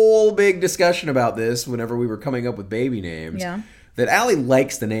whole big discussion about this whenever we were coming up with baby names. Yeah. That Allie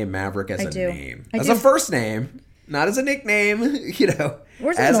likes the name Maverick as a name, as a first name, not as a nickname.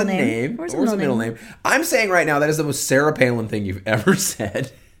 Or as a name, or as a middle name. I'm saying right now that is the most Sarah Palin thing you've ever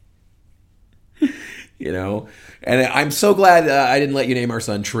said. And I'm so glad I didn't let you name our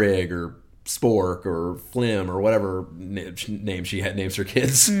son Trig or Spork or Flim or whatever name she had names her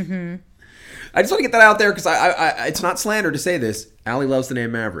kids. Mm-hmm. I just want to get that out there because I it's not slander to say this. Allie loves the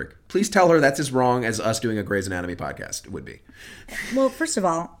name Maverick. Please tell her that's as wrong as us doing a Grey's Anatomy podcast would be. Well, first of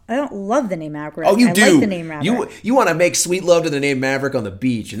all, I don't love the name Maverick. Oh, you do. I like the name Maverick. You want to make sweet love to the name Maverick on the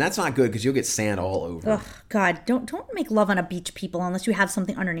beach, and that's not good because you'll get sand all over. Oh God, don't make love on a beach, people, unless you have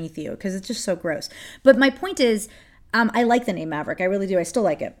something underneath you, because it's just so gross. But my point is, I like the name Maverick. I really do. I still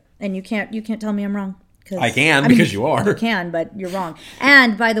like it, and you can't tell me I'm wrong. Because you are. You can, but you're wrong.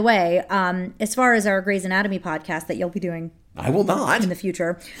 And by the way, as far as our Grey's Anatomy podcast that you'll be doing, I will not in the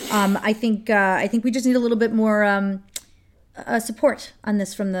future. I think we just need a little bit more support on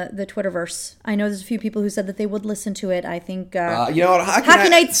this from the Twitterverse. I know there's a few people who said that they would listen to it. I think you know, Hockey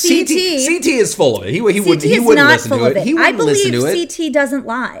Night CT is full of it. He wouldn't listen to it. He wouldn't listen to it. CT doesn't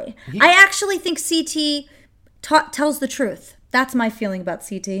lie. I actually think CT tells the truth. That's my feeling about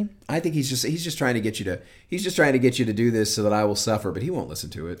CT. I think he's just trying to get you to do this so that I will suffer, but he won't listen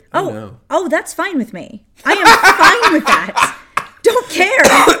to it. Oh, that's fine with me. I am fine with that. Don't care.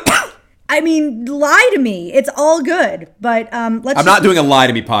 I mean, lie to me. It's all good. But I'm not doing a lie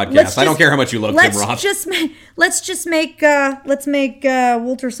to me podcast. I don't care how much you love Tim Roth. Let's make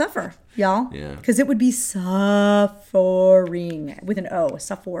Walter suffer, y'all. Yeah. Because it would be suffering with an O.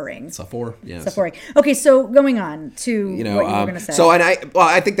 Suffering. Yes. Suffering. Okay, so going on to what you were going to say. So, and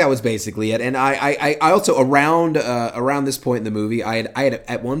I think that was basically it. And I also around this point in the movie, I had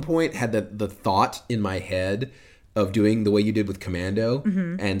at one point had the thought in my head of doing the way you did with Commando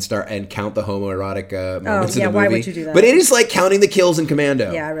and count the homoerotic moments in the movie. Why would you do that? But it is like counting the kills in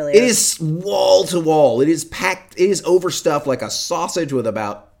Commando. Yeah, it really is. It is wall to wall. It is packed. It is overstuffed like a sausage with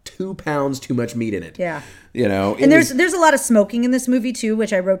about 2 pounds too much meat in it. Yeah. You know, and there's a lot of smoking in this movie too,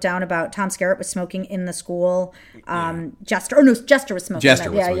 which I wrote down about. Tom Skerritt was smoking in the school. Jester was smoking. Jester was smoking.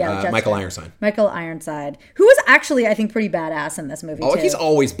 Jester. Michael Ironside, who was actually, I think, pretty badass in this movie. Oh, he's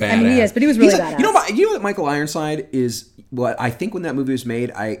always badass. I mean, he is, but he was really badass. You know what Michael Ironside is? What I think when that movie was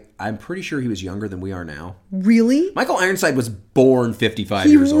made, I'm pretty sure he was younger than we are now. Really? Michael Ironside was born 55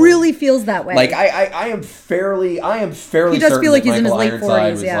 years old. He really feels that way. Like I am fairly. He does feel like he's in his late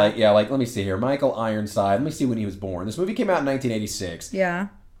 40s. Yeah. Let me see here. Michael Ironside. Let me see when he was born. This movie came out in 1986. Yeah.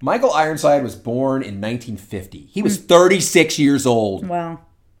 Michael Ironside was born in 1950. He was 36 years old. Wow.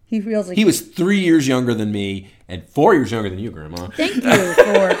 He feels like he was 3 years younger than me and 4 years younger than you, Grandma. Thank you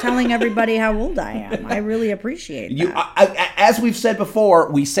for telling everybody how old I am. I really appreciate that. As we've said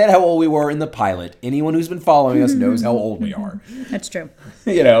before, we said how old we were in the pilot. Anyone who's been following us knows how old we are. That's true.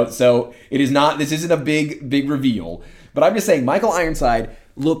 So it is not. This isn't a big reveal. But I'm just saying, Michael Ironside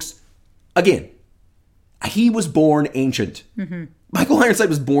looks, again, he was born ancient. Mm-hmm. Michael Ironside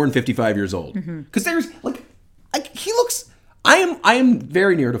was born 55 years old. Because there's he looks. I am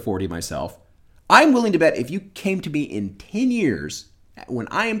very near to 40 myself. I'm willing to bet if you came to me in 10 years, when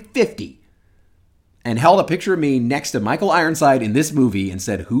I am 50, and held a picture of me next to Michael Ironside in this movie and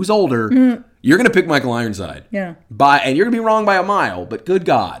said, "Who's older?" You're going to pick Michael Ironside. Yeah. And you're going to be wrong by a mile. But good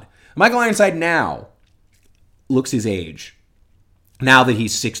God, Michael Ironside now looks his age. Now that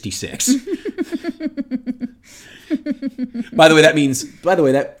he's 66. By the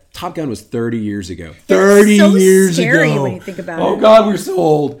way, that Top Gun was 30 years ago. 30 years ago. It's so scary when you think about it. Oh God, we're so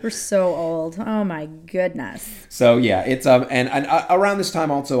old. We're so old. Oh my goodness. So yeah, it's and around this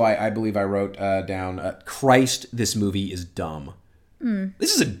time also, I believe I wrote down, Christ, this movie is dumb.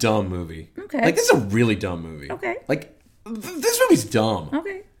 This is a dumb movie. Okay. Like, this is a really dumb movie. Okay. Like, this movie's dumb.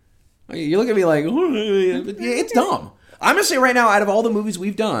 Okay. You look at me like, it's dumb. I'm gonna say right now, out of all the movies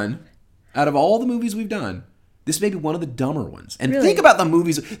we've done, this may be one of the dumber ones. And really? Think about the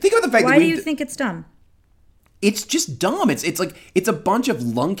movies. Think about the fact Why do you think it's dumb? It's just dumb. It's like it's a bunch of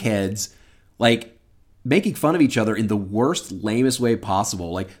lunkheads like making fun of each other in the worst, lamest way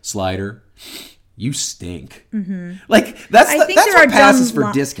possible. Like, Slider, you stink. Mm-hmm. Like that's what passes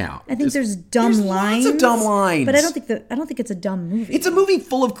for discount. I think there's dumb lines. Lots of dumb lines. But I don't think it's a dumb movie. It's a movie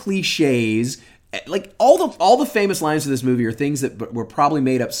full of cliches. Like, all the famous lines of this movie are things that were probably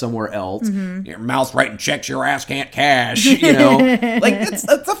made up somewhere else. Mm-hmm. Your mouth's writing checks your ass can't cash, you know? Like, it's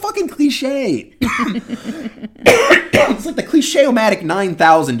a fucking cliche. It's like the cliche-o-matic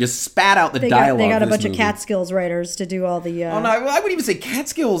 9000 just spat out the dialogue. They got a bunch of Catskills writers to do all the... Oh, no, I wouldn't even say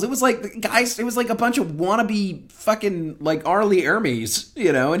Catskills. It was like, it was like a bunch of wannabe fucking, like, Arlie Ermies,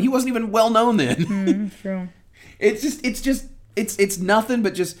 you know? And he wasn't even well-known then. True. It's nothing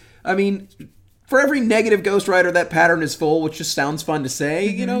but just, I mean... For every negative ghostwriter, that pattern is full, which just sounds fun to say.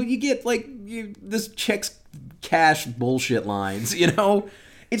 Mm-hmm. You know, you get this checks cash bullshit lines. You know,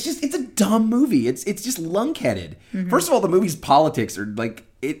 it's a dumb movie. It's just lunkheaded. Mm-hmm. First of all, the movie's politics are like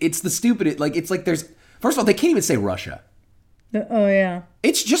it's the stupid. Like, it's like there's first of all, they can't even say Russia. Oh yeah,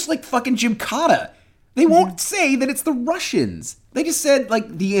 it's just like fucking Jim Cotta. They won't say that it's the Russians. They just said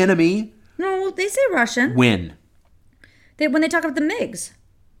like the enemy. No, they say Russian. When they talk about the MiGs.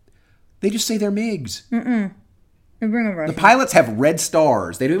 They just say they're MiGs. They bring a Russian. The pilots have red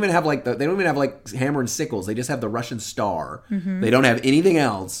stars. They don't even have like hammer and sickles. They just have the Russian star. Mm-hmm. They don't have anything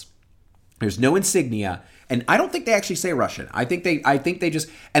else. There's no insignia, and I don't think they actually say Russian. I think they just.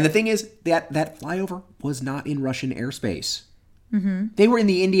 And the thing is that flyover was not in Russian airspace. Mm-hmm. They were in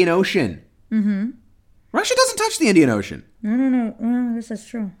the Indian Ocean. Mm-hmm. Russia doesn't touch the Indian Ocean. No. I guess that's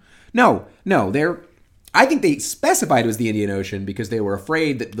true. No. I think they specified it was the Indian Ocean because they were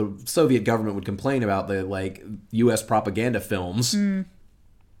afraid that the Soviet government would complain about the like U.S. propaganda films. You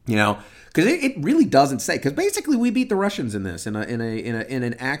know, because it really doesn't say. Because basically, we beat the Russians in this in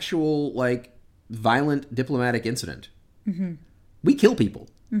an actual like violent diplomatic incident. We kill people.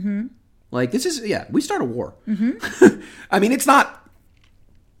 Like this is we start a war. I mean, it's not.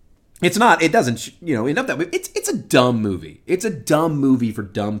 It doesn't, end up that way. It's a dumb movie. It's a dumb movie for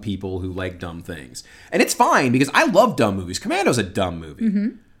dumb people who like dumb things. And it's fine because I love dumb movies. Commando's a dumb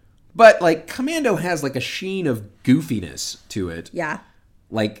movie. But, like, Commando has, like, a sheen of goofiness to it. Yeah.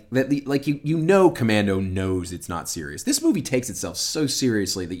 Like, Commando knows it's not serious. This movie takes itself so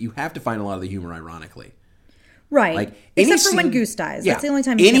seriously that you have to find a lot of the humor ironically. Right. Like, except for when Goose dies. That's the only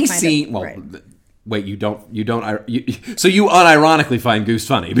time you can find it. Well, right. Wait, so you unironically find Goose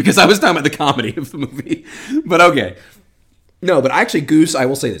funny because I was talking about the comedy of the movie. But okay. No, but actually Goose, I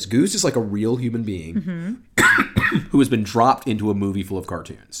will say this. Goose is like a real human being who has been dropped into a movie full of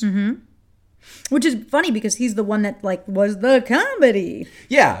cartoons. Which is funny because he's the one that like was the comedy.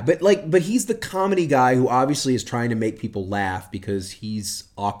 Yeah, but he's the comedy guy who obviously is trying to make people laugh because he's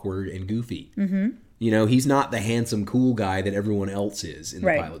awkward and goofy. He's not the handsome, cool guy that everyone else is in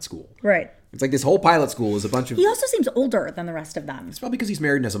the pilot school. Right. It's like this whole pilot school is a bunch of... He also seems older than the rest of them. It's probably because he's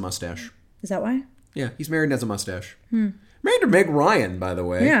married and has a mustache. Is that why? Yeah, he's married and has a mustache. Married to Meg Ryan, by the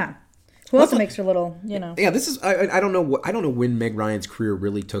way. Yeah. Who also makes her little, Yeah, this is... I don't know when Meg Ryan's career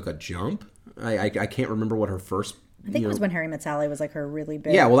really took a jump. I can't remember what her first... I think it was when Harry Met Sally was like her really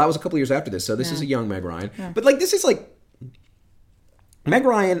big... Yeah, well, that was a couple years after this, so this is a young Meg Ryan. Yeah. But like this is like... Meg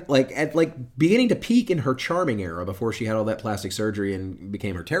Ryan, at beginning to peak in her charming era before she had all that plastic surgery and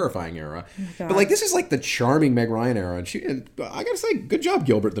became her terrifying era. Oh, but this is like the charming Meg Ryan era, and I gotta say, good job,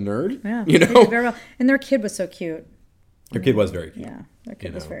 Gilbert the nerd. Yeah, she did very well. And their kid was so cute. Their kid was very cute. Yeah, their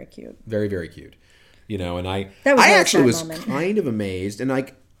kid was very cute. Very, very cute. And I actually was kind of amazed, and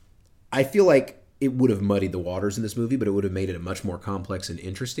I feel like it would have muddied the waters in this movie, but it would have made it a much more complex and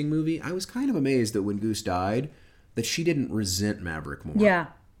interesting movie. I was kind of amazed that when Goose died, that she didn't resent Maverick more. Yeah.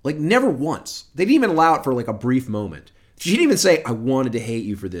 Like, never once. They didn't even allow it for, like, a brief moment. She didn't even say, I wanted to hate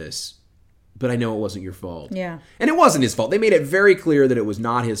you for this, but I know it wasn't your fault. Yeah. And it wasn't his fault. They made it very clear that it was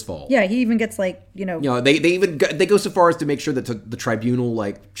not his fault. Yeah, he even gets, like, they go so far as to make sure that the tribunal,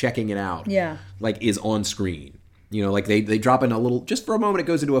 like, checking it out, like, is on screen. They drop in a little, just for a moment, it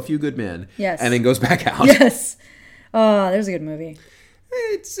goes into A Few Good Men. Yes. And then goes back out. Yes. Oh, there's a good movie.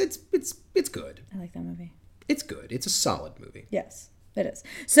 It's good. I like that movie. It's good. It's a solid movie. Yes, it is.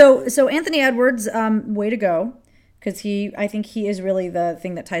 So Anthony Edwards, way to go, because I think he is really the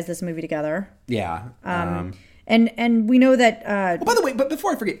thing that ties this movie together. Yeah. And we know that. By the way, but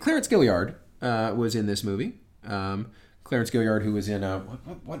before I forget, Clarence Gilliard was in this movie. Clarence Gilliard, who was in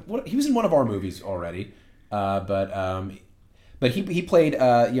what he was in one of our movies already, but he played.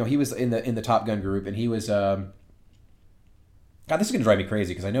 He was in the Top Gun group, and he was. God, this is going to drive me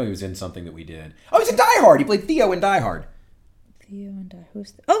crazy because I know he was in something that we did. Oh, he's in Die Hard. He played Theo in Die Hard. Theo and Die Hard.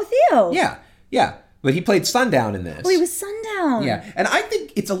 Oh, Theo. Yeah. But he played Sundown in this. Oh, he was Sundown. Yeah. And I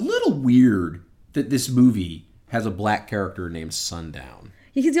think it's a little weird that this movie has a black character named Sundown.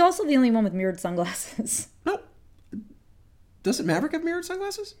 He's also the only one with mirrored sunglasses. No. Doesn't Maverick have mirrored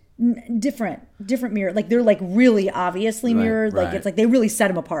sunglasses? Different mirror. Like they're like really obviously mirrored. Like it's like they really set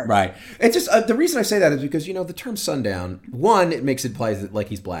him apart. Right. It's just the reason I say that is because the term sundown. One, it makes it implies that like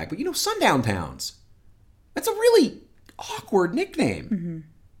he's black, but sundown towns. That's a really awkward nickname.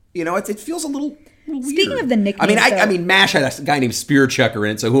 It feels a little. Speaking weird. of the nickname, I mean, MASH had a guy named Spear Chucker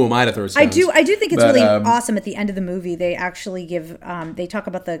in it, so who am I to throw stones? I do think it's really awesome. At the end of the movie, they actually give they talk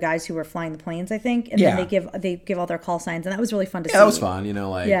about the guys who were flying the planes, I think, and then they give all their call signs, and that was really fun to see. That was fun,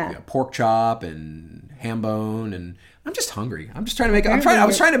 pork chop and ham bone, and I'm just hungry. I'm just trying to make. I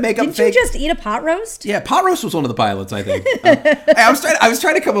was trying to make up. Didn't you just eat a pot roast? Yeah, pot roast was one of the pilots, I think. I was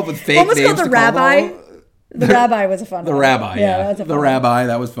trying to come up with fake almost names called the to rabbi. Call them. The rabbi was a fun one. The rabbi, that's a fun the one. rabbi,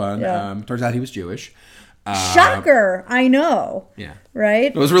 that was fun. Yeah. Turns out he was Jewish. Shocker! I know. Yeah.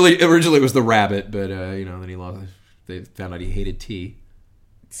 Right? It was originally it was the rabbit, but then he lost. They found out he hated tea.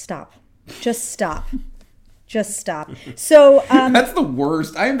 Stop. Just stop. Just stop. So that's the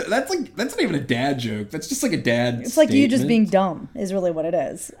worst. That's not even a dad joke. That's just like a dad. It's like you just being dumb is really what it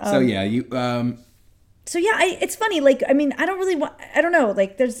is. So yeah, you. So yeah, it's funny. Like, I mean, I don't know.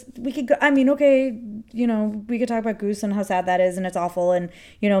 Like, we could go. I mean, okay, we could talk about Goose and how sad that is, and it's awful, and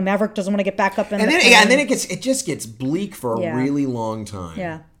Maverick doesn't want to get back up in. And then it just gets bleak for a really long time.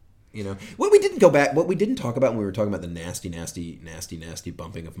 Yeah. What we didn't talk about when we were talking about the nasty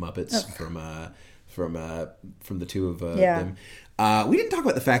bumping of Muppets from the two of them. We didn't talk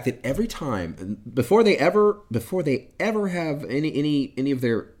about the fact that every time before they ever have any of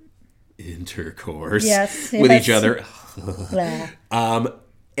their intercourse with each other,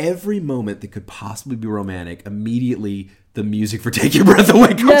 every moment that could possibly be romantic, immediately the music for "Take Your Breath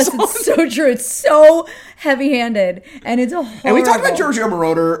Away" comes on. Yes, it's so true. It's so heavy-handed, and it's a horrible... And we talked about Giorgio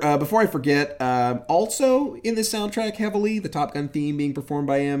Moroder, before I forget, also in this soundtrack heavily, the Top Gun theme being performed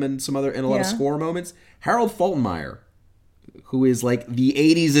by him and a lot of score moments. Harold Faltermeyer, who is like the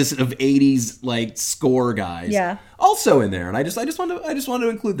 80s of 80s like score guys, also in there. And I just wanted to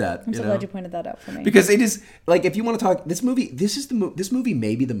include that. I'm so glad you pointed that out for me, because it is like, if you want to talk this movie, this movie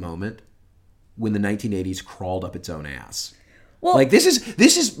may be the moment when the 1980s crawled up its own ass. Well, like this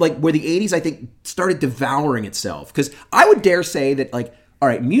is like where the 80s, I think, started devouring itself. Because I would dare say that, like, all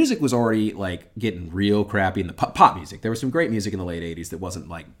right, music was already like getting real crappy in the pop music. There was some great music in the late 80s that wasn't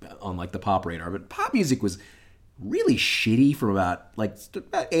like on like the pop radar, but pop music was really shitty from about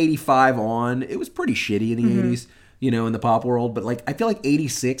 85 on. It was pretty shitty in the 80s, in the pop world. But like, I feel like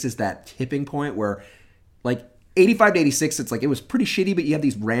 86 is that tipping point where, like, 85 to 86, it's like it was pretty shitty, but you have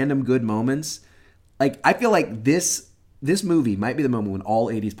these random good moments. Like, I feel like this movie might be the moment when all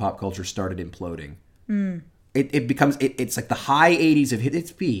 80s pop culture started imploding. It's like the high 80s have hit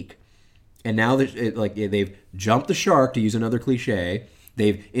its peak, and now they've jumped the shark, to use another cliche.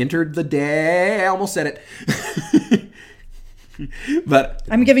 They've entered the day. I almost said it. But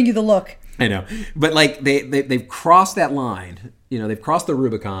I'm giving you the look. I know. But like they've crossed that line. They've crossed the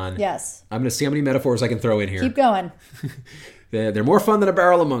Rubicon. Yes. I'm going to see how many metaphors I can throw in here. Keep going. They're more fun than a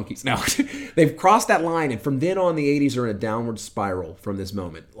barrel of monkeys. No, they've crossed that line, and from then on, the 80s are in a downward spiral from this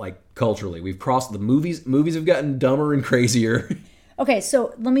moment. Like, culturally, we've crossed the movies. Movies have gotten dumber and crazier. Okay,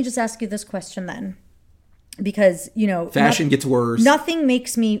 so let me just ask you this question then. Because, fashion gets worse. Nothing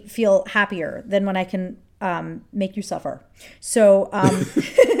makes me feel happier than when I can make you suffer. So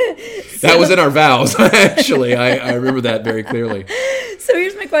that was in our vows. Actually, I remember that very clearly. So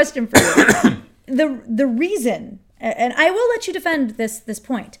here's my question for you: the reason, and I will let you defend this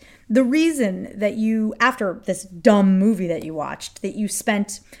point. The reason that you, after this dumb movie that you watched, that you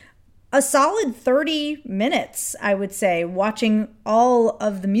spent a solid 30 minutes, I would say, watching all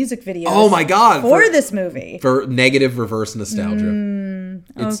of the music videos. Oh my God! For this movie. For negative reverse nostalgia.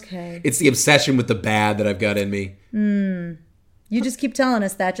 Okay. It's the obsession with the bad that I've got in me. You just keep telling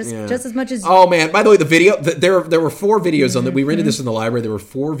us that just as much as... Oh man, by the way, the video, there were 4 videos on that. We rented this in the library. There were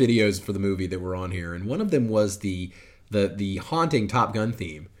 4 videos for the movie that were on here. And one of them was the haunting Top Gun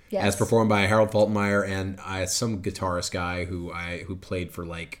theme. Yes. As performed by Harold Faltermeyer and some guitarist guy who played for,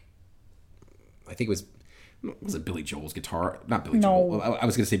 like, I think was it Billy Joel's guitar? Not Billy Joel. I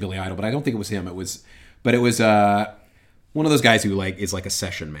was going to say Billy Idol, but I don't think it was him. It was one of those guys who like is like a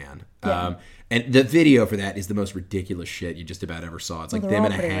session man. Yeah. And the video for that is the most ridiculous shit you just about ever saw. It's like them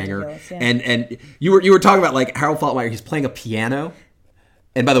in a hangar. Yeah. And you were talking about like Harold Faltermeyer. He's playing a piano.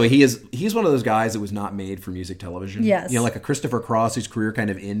 And by the way, he's one of those guys that was not made for music television. Yes. Like a Christopher Cross whose career kind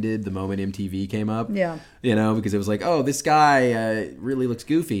of ended the moment MTV came up. Yeah. Because it was like, oh, this guy really looks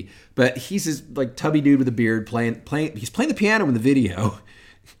goofy. But he's this like tubby dude with a beard he's playing the piano in the video.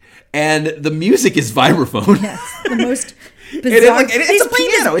 And the music is vibraphone. Yes. The most bizarre. It's a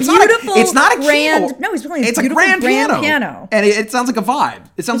piano. It's not a grand. No, he's playing a grand piano. And it sounds like a vibe.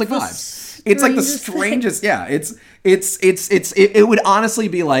 It sounds like vibes. It's like the strangest. Yeah. It would honestly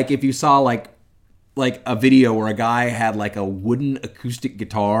be like if you saw like a video where a guy had like a wooden acoustic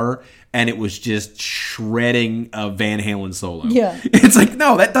guitar and it was just shredding a Van Halen solo. Yeah. It's like,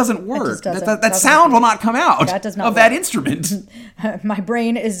 no, that doesn't work. That sound will not come out that instrument. My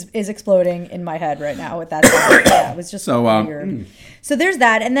brain is exploding in my head right now with that sound. Yeah, it was just so weird. So there's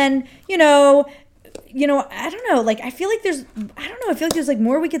that. And then, I don't know, like, I feel like there's like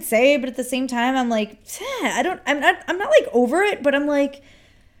more we could say, but at the same time, I'm like, I'm not like over it, but I'm like,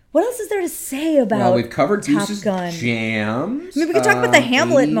 what else is there to say about Top Gun? We've covered Goose's jams. I mean, we could talk about the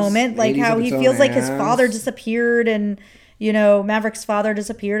Hamlet moment, like how he feels like his father disappeared and, Maverick's father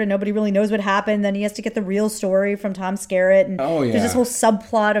disappeared and nobody really knows what happened. Then he has to get the real story from Tom Skerritt. And there's this whole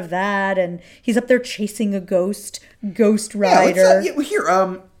subplot of that. And he's up there chasing a ghost rider. Here,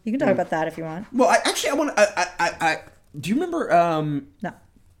 you can talk about that if you want. Well, I want to... do you remember... No.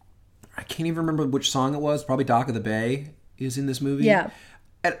 I can't even remember which song it was. Probably Dock of the Bay is in this movie. Yeah.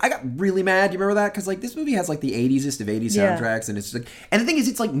 And I got really mad. Do you remember that? Because, like, this movie has, like, the 80s-est of 80s soundtracks. And it's like... And the thing is,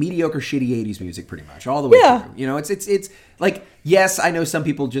 it's, like, mediocre, shitty 80s music, pretty much. All the way through. You know, it's like, yes, I know some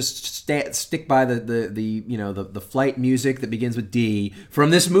people just stick by the flight music that begins with D from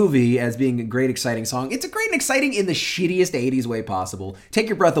this movie as being a great, exciting song. It's a great and exciting in the shittiest 80s way possible. Take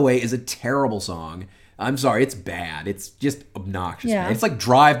Your Breath Away is a terrible song. I'm sorry, it's bad. It's just obnoxious. Yeah. It's like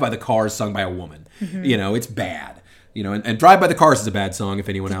Drive by the Cars sung by a woman. Mm-hmm. You know, it's bad. You know, and Drive by the Cars is a bad song if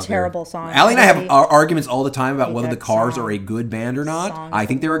anyone out there. Terrible song. Allie and I have arguments all the time about whether the Cars are a good band or not. I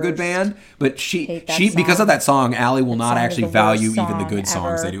think they're a good band, but she because of that song, Allie will not actually value even the good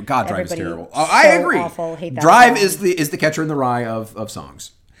songs they do. God, Drive is terrible. I agree. Awful. Hate that Drive song. is the catcher in the rye of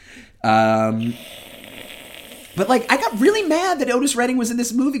songs. But, like, I got really mad that Otis Redding was in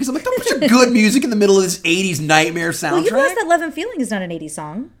this movie because I'm like, don't put your good music in the middle of this 80s nightmare soundtrack. Well, You Lost That Love and Feeling is not an 80s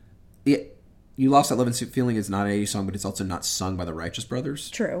song. Yeah. You Lost That Love and Feeling is not an 80s song, but it's also not sung by the Righteous Brothers.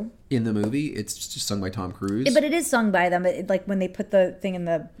 True. In the movie. It's just sung by Tom Cruise. Yeah, but it is sung by them, like when they put the thing in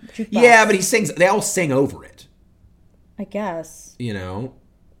the jukebox. Yeah, but they all sing over it. I guess. You know?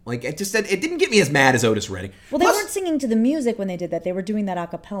 Like, it didn't get me as mad as Otis Redding. Well, they weren't singing to the music when they did that. They were doing that a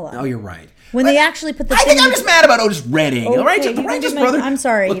cappella. Oh, you're right. When they actually put the I think I'm just mad about Otis Redding. Okay, the Righteous Brothers... I'm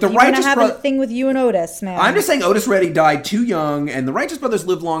sorry. Look, if you want to have a thing with you and Otis, man. I'm just saying Otis Redding died too young, and the Righteous Brothers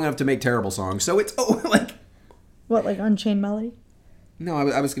lived long enough to make terrible songs, so it's, like... What, like Unchained Melody? No,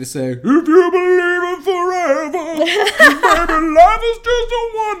 I was going to say, if you believe in forever, baby, life is just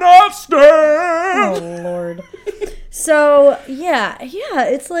a one-night stand. Oh, Lord. So, yeah,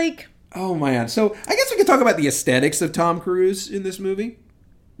 it's like... Oh, man. So, I guess we could talk about the aesthetics of Tom Cruise in this movie.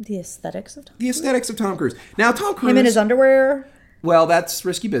 The aesthetics of Tom Cruise? The aesthetics of Tom Cruise. Now, Tom Cruise... Him in his underwear? Well, that's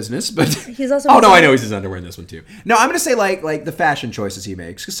risky business, but... He's also... Oh, no, I know he's his underwear in this one, too. No, I'm going to say, like the fashion choices he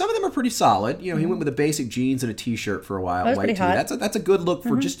makes, because some of them are pretty solid. You know, he went with the basic jeans and a T-shirt for a while. That was pretty hot. That's a good look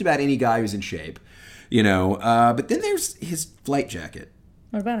for just about any guy who's in shape. You know, but then there's his flight jacket.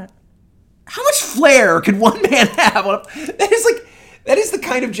 What about it? How much flair could one man have? That is the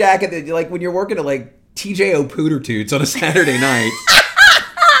kind of jacket that, like, when you're working at, like, TJO Pooter Toots on a Saturday night,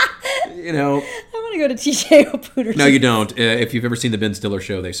 you know. I want to go to TJO Pooter Toots. No, you don't. If you've ever seen the Ben Stiller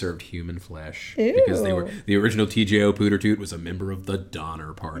show, they served human flesh. Ew. Because the original TJO Pooter Toot was a member of the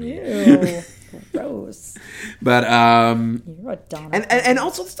Donner Party. Ew. Gross. But, You're a Donner. And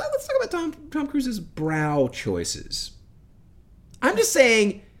also, let's talk about Tom Cruise's brow choices. I'm just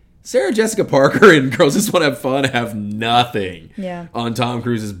saying... Sarah Jessica Parker and Girls Just Want to Have Fun have nothing on Tom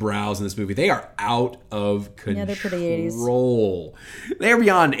Cruise's brows in this movie. They are out of control. Yeah, they're pretty 80s. They're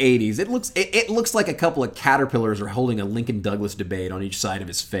beyond 80s. It looks like a couple of caterpillars are holding a Lincoln Douglas debate on each side of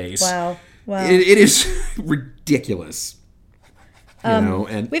his face. Wow. It is ridiculous. You know,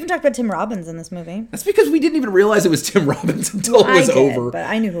 and we haven't talked about Tim Robbins in this movie. That's because we didn't even realize it was Tim Robbins until it was over. But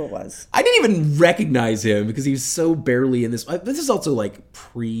I knew who it was. I didn't even recognize him because he's so barely in this. This is also like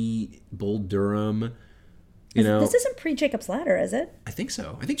pre-Bull Durham. You know, this isn't pre-Jacob's Ladder, is it? I think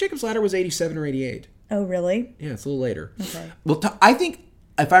so. I think Jacob's Ladder was 87 or 88. Oh, really? Yeah, it's a little later. Okay. Well, I think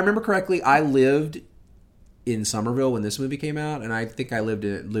if I remember correctly, I lived in Somerville when this movie came out, and I think I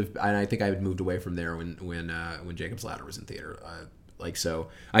I think I had moved away from there when Jacob's Ladder was in theater. So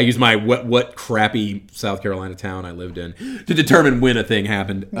I used my what crappy South Carolina town I lived in to determine when a thing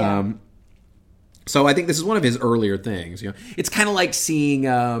happened. Yeah. So I think this is one of his earlier things. You know, it's kind of like seeing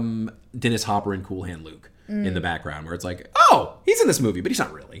Dennis Hopper and Cool Hand Luke in the background, where it's like, oh, he's in this movie, but he's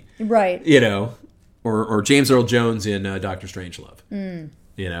not really. Right. You know, or James Earl Jones in Dr. Strangelove.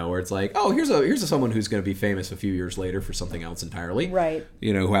 You know, where it's like, oh, here's someone who's going to be famous a few years later for something else entirely. Right.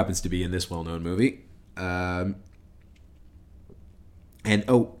 You know, who happens to be in this well-known movie. And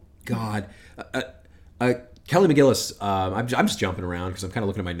oh God, Kelly McGillis. I'm just jumping around because I'm kind of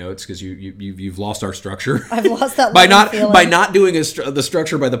looking at my notes because you've lost our structure. I've lost that by not doing the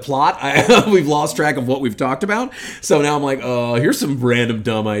structure by the plot. We've lost track of what we've talked about. So now I'm like, here's some random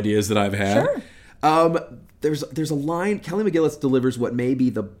dumb ideas that I've had. Sure. There's a line. Kelly McGillis delivers what may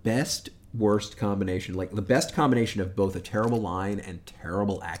be the worst combination, like the best combination of both a terrible line and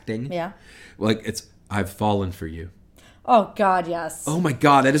terrible acting. Yeah. Like it's I've fallen for you. Oh God, yes. Oh my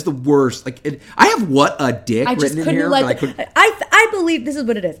God, that is the worst. Like, I have "what a dick" written in here. I believe this is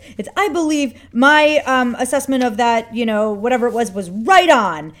what it is. I believe my assessment of that, you know, whatever it was right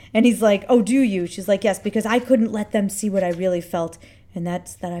on. And he's like, "Oh, do you?" She's like, "Yes," because I couldn't let them see what I really felt, and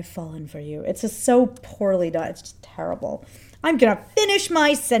that's that I've fallen for you. It's just so poorly done. It's just terrible. I'm gonna finish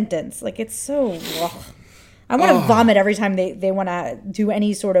my sentence. Like it's so. Ugh. I want to vomit every time they want to do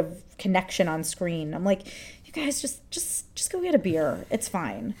any sort of connection on screen. I'm like, you you guys just go get a beer. It's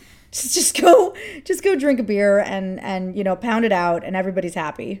fine. Just go drink a beer and you know, pound it out, and everybody's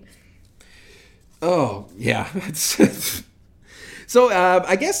happy. Oh yeah. So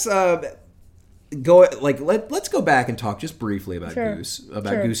I guess let's go back and talk just briefly about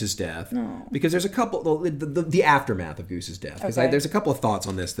Goose's death, because there's a couple the aftermath of Goose's death, because there's a couple of thoughts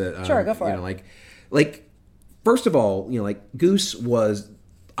on this that go for it. know, like first of all, you know, like Goose was,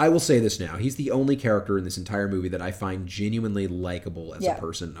 I will say this now, he's the only character in this entire movie that I find genuinely likable as a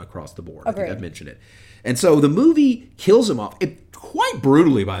person across the board. Agreed. I think I've mentioned it. And so the movie kills him off. Quite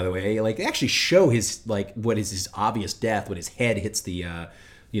brutally, by the way. Like, they actually show his, like, what is his obvious death when his head hits the,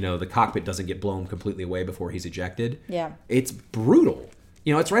 you know, the cockpit doesn't get blown completely away before he's ejected. Yeah. It's brutal.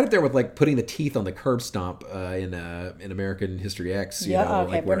 You know, it's right up there with, like, putting the teeth on the curb stomp in American History X. You know,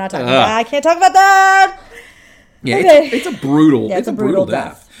 okay, like, we're not talking about that. I can't talk about that! Yeah, okay. it's a brutal, it's a brutal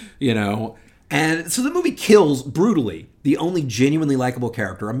death. You know? And so the movie kills, brutally, the only genuinely likable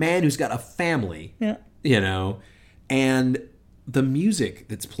character, a man who's got a family. Yeah. You know? And the music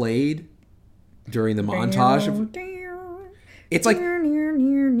that's played during the montage of, it's like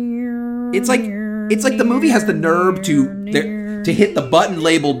the movie has the nerve to hit the button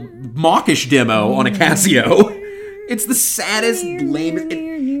labeled mawkish demo on a Casio. It's the saddest, lamest,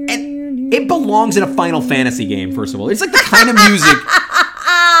 and it belongs in a Final Fantasy game. First of all, it's like the kind of music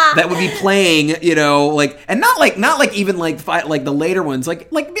that would be playing, you know, like, and not like even like the later ones, like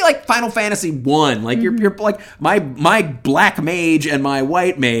be like Final Fantasy 1. Like you're like my black mage and my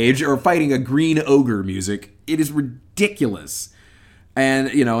white mage are fighting a green ogre music. It is ridiculous.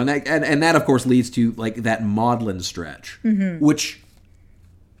 And you know, and that of course leads to like that maudlin stretch, which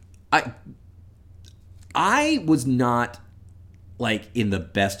I was not like in the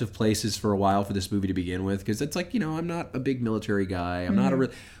best of places for a while for this movie to begin with, because it's like, you know, I'm not a big military guy. I'm not a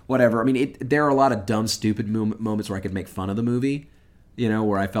whatever. I mean, there are a lot of dumb, stupid moments where I could make fun of the movie, you know,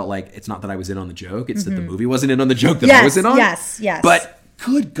 where I felt like it's not that I was in on the joke, it's that the movie wasn't in on the joke that I was in on. Yes. But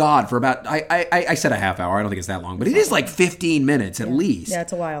good God, for about I said a half hour. I don't think it's that long, but it is like 15 minutes at least. Yeah,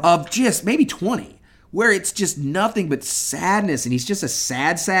 it's a while. Of just maybe 20. Where it's just nothing but sadness, and he's just a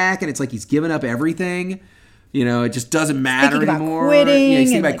sad sack, and it's like he's given up everything. You know, it just doesn't matter anymore. Quitting, he's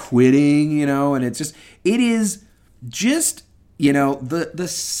thinking about quitting, you know, and it is just, you know, the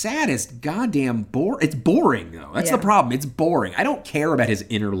saddest goddamn It's boring, though. That's the problem. It's boring. I don't care about his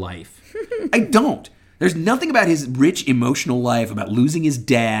inner life. I don't. There's nothing about his rich emotional life, about losing his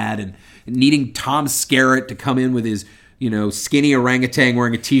dad and needing Tom Skerritt to come in with his, you know, skinny orangutan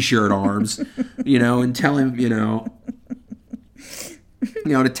wearing a t-shirt arms, you know, and tell him, you know,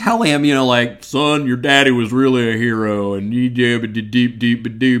 to tell him, you know, like, son, your daddy was really a hero, and you blah,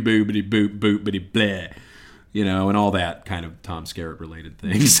 you know, and all that kind of Tom Skerritt related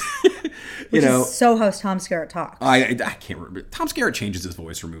things. Which is so how Tom Skerritt talks. I can't remember. Tom Skerritt changes his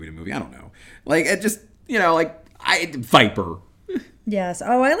voice from movie to movie. I don't know. Like, it just, you know, like Viper. Yes.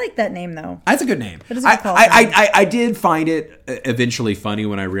 Oh, I like that name, though. That's a good name. That is a good call sign. I did find it eventually funny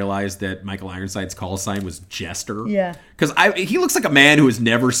when I realized that Michael Ironside's call sign was Jester. Yeah. Because he looks like a man who has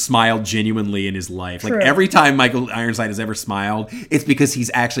never smiled genuinely in his life. True. Like, every time Michael Ironside has ever smiled, it's because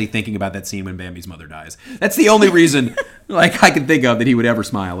he's actually thinking about that scene when Bambi's mother dies. That's the only reason, like, I can think of that he would ever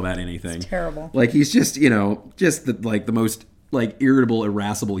smile about anything. It's terrible. Like, he's just, you know, just the most, like, irritable,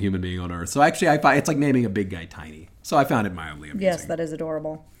 irascible human being on earth. So actually, I find it's like naming a big guy Tiny. So I found it mildly amusing. Yes, that is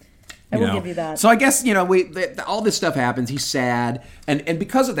adorable. I will give you that. So I guess, you know, all this stuff happens. He's sad. And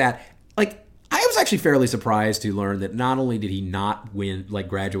because of that, like, I was actually fairly surprised to learn that not only did he not win, like,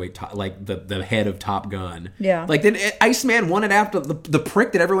 graduate, like, the head of Top Gun. Yeah. Like, then Iceman won it after the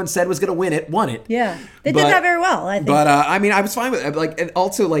prick that everyone said was going to win it, won it. Yeah. They did that very well, I think. But, I mean, I was fine with it. Like, and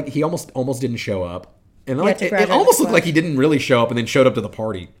also, like, he almost didn't show up. And, like, it almost looked like he didn't really show up and then showed up to the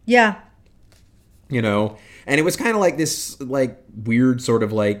party. Yeah. You know? And it was kind of like this, like, weird sort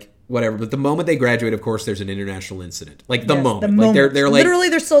of, like, whatever. But the moment they graduate, of course, there's an international incident. Like, the moment. Like, they're like, literally,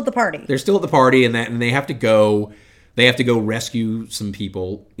 they're still at the party. They're still at the party, and they have to go. They have to go rescue some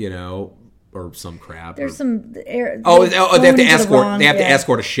people, you know, or some crap. There's some air. They have to escort. They have to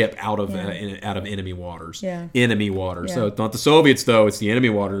escort a ship out of enemy waters. Yeah. Enemy waters. Yeah. So it's not the Soviets, though. It's the enemy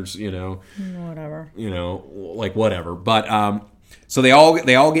waters. You know. Whatever. You know, like whatever. But so they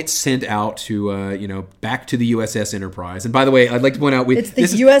all get sent out to you know, back to the USS Enterprise. And by the way, I'd like to point out USS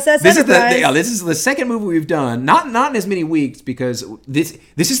Enterprise. This is the second movie we've done, not in as many weeks, because this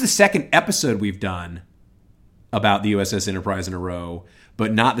is the second episode we've done about the USS Enterprise in a row,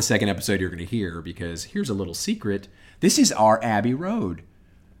 but not the second episode you're going to hear, because here's a little secret: this is our Abbey Road.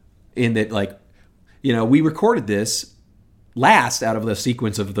 In that, like, you know, we recorded this last out of the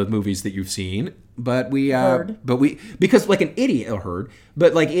sequence of the movies that you've seen But we, Heard. because like an idiot,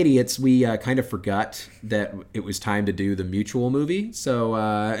 but like idiots, we kind of forgot that it was time to do the Mutual movie.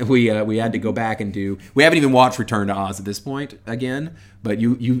 So we had to go back and we haven't even watched Return to Oz at this point again. But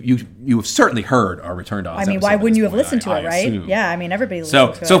you have certainly heard our Return to Oz. I mean, why wouldn't you have listened to it, right? Assume. Yeah, I mean, everybody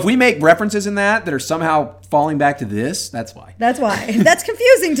listens to it. So if we make references in that are somehow falling back to this, that's why. That's why. That's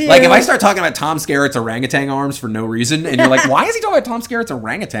confusing to you. Like if I start talking about Tom Skerritt's orangutan arms for no reason, and you're like, why is he talking about Tom Skerritt's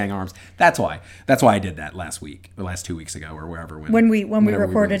orangutan arms? That's why. That's why I did that last 2 weeks ago, or wherever. When we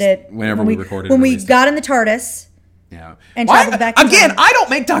recorded it. Whenever we recorded it. When we got in the TARDIS. Yeah. And traveled back in again, time. I don't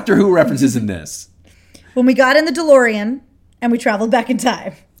make Doctor Who references in this. When we got in the DeLorean and we traveled back in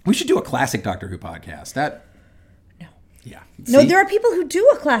time. We should do a classic Doctor Who podcast. No. Yeah. No, there are people who do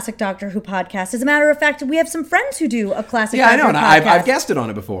a classic Doctor Who podcast. As a matter of fact, we have some friends who do a classic Doctor Who podcast. Yeah, I know, and I've guested on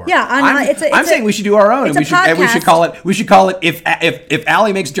it before. Yeah, I'm saying we should do our own, and we should call it. If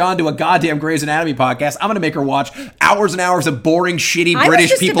Allie makes John do a goddamn Grey's Anatomy podcast, I'm going to make her watch hours and hours of boring, shitty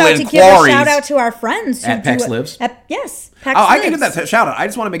British people in quarries. I was just about to give a shout out to our friends at Pex Lives. Yes. I can give that shout out. I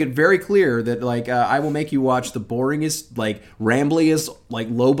just want to make it very clear that I will make you watch the boringest, rambliest,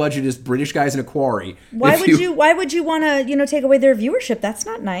 low budgetest British guys in a quarry. Why would you want to take away their viewership? That's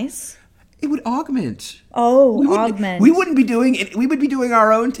not nice. It would augment. Augment. We wouldn't be doing it. We would be doing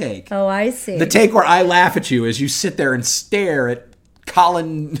our own take. Oh, I see. The take where I laugh at you as you sit there and stare at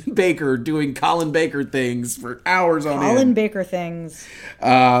Colin Baker doing Colin Baker things for hours on end. Colin Baker things.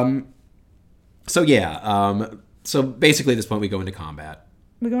 So basically, at this point, we go into combat.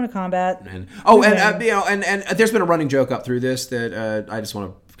 We go into combat. And there's been a running joke up through this that I just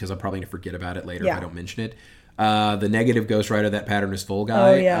want to, because I'm probably going to forget about it later if I don't mention it. The negative Ghost Rider, that pattern is full guy.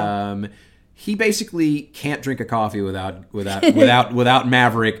 Oh, yeah. He basically can't drink a coffee without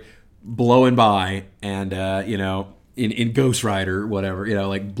Maverick blowing by and in Ghost Rider,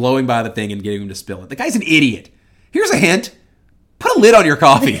 whatever, blowing by the thing and getting him to spill it. The guy's an idiot. Here's a hint: put a lid on your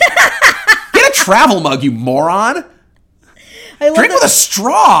coffee. Travel mug, you moron. Drink with a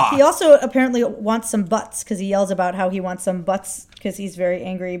straw. He also apparently wants some butts because he yells about how he wants some butts because he's very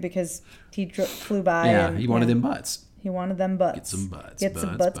angry because he flew by. Yeah, he wanted them butts. He wanted them butts. Get some butts. Get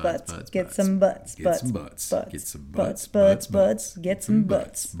some butts. Get some butts. Get some butts. Get some butts. Butts. Get some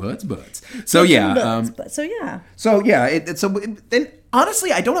butts. Butts. So yeah. Then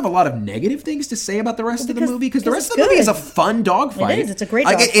honestly, I don't have a lot of negative things to say about the rest of the movie because the rest of the movie is a fun dogfight. It is. It's a great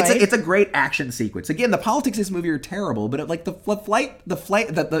dogfight. It's a great action sequence. Again, the politics of this movie are terrible, but the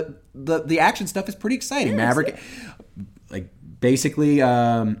action stuff is pretty exciting. Maverick,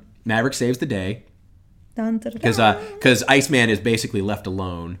 Maverick saves the day. Because Iceman is basically left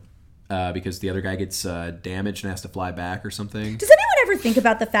alone because the other guy gets damaged and has to fly back or something. Does anyone ever think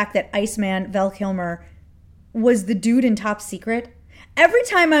about the fact that Iceman, Val Kilmer, was the dude in Top Secret? Every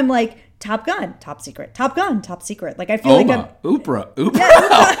time I'm like, Top Gun, Top Secret, Top Gun, Top Secret. Like I feel like I'm... Oopra.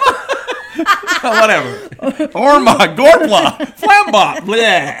 Yeah, whatever. Orma, Gorpla, Flambop,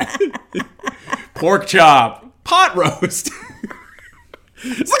 bleh. Pork chop, pot roast.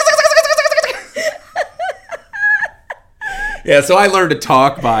 Yeah, so I learned to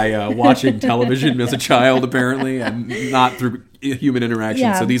talk by watching television as a child, apparently, and not through human interaction.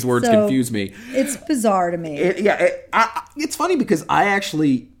 Yeah, so these words confuse me. It's bizarre to me. It's funny because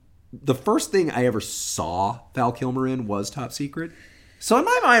the first thing I ever saw Val Kilmer in was Top Secret. So in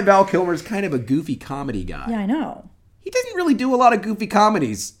my mind, Val Kilmer is kind of a goofy comedy guy. Yeah, I know. He didn't really do a lot of goofy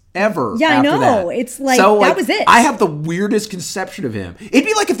comedies. Ever. Yeah, I know. That. It's that was it. I have the weirdest conception of him. It'd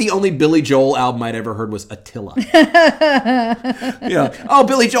be like if the only Billy Joel album I'd ever heard was Attila. Billy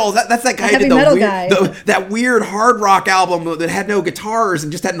Joel, that's that guy who did that weird hard rock album that had no guitars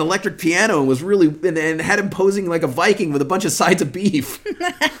and just had an electric piano and was really and had him posing like a Viking with a bunch of sides of beef.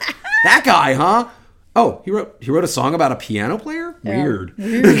 That guy, huh? Oh, he wrote a song about a piano player? Yeah. Weird.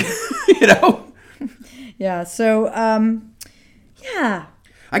 Yeah, so yeah.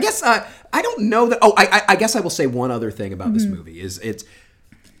 I guess I don't know that. Oh, I guess I will say one other thing about this movie is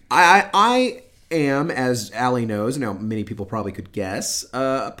I am, as Allie knows, now many people probably could guess,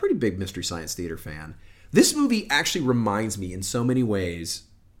 a pretty big Mystery Science Theater fan. This movie actually reminds me in so many ways.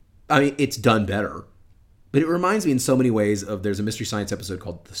 I mean, it's done better, but it reminds me in so many ways of there's a Mystery Science episode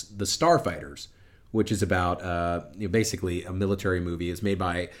called The Starfighters, which is about basically a military movie. It's made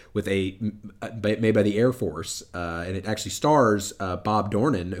by the Air Force, and it actually stars Bob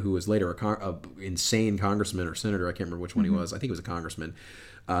Dornan, who was later a insane congressman or senator. I can't remember which one he was. I think he was a congressman.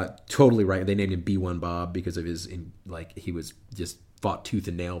 Totally right. They named him B-1 Bob because of he was just fought tooth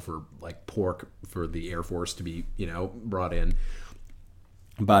and nail for pork for the Air Force to be brought in.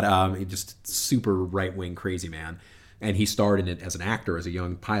 But he just super right wing crazy man. And he starred in it as an actor, as a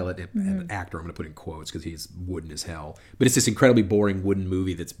young pilot. An actor, I'm going to put in quotes because he's wooden as hell. But it's this incredibly boring wooden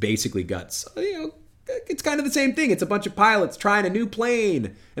movie that's basically got, it's kind of the same thing. It's a bunch of pilots trying a new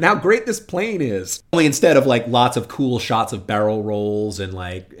plane and how great this plane is. Only instead of like lots of cool shots of barrel rolls and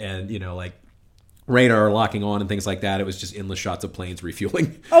radar locking on and things like that, it was just endless shots of planes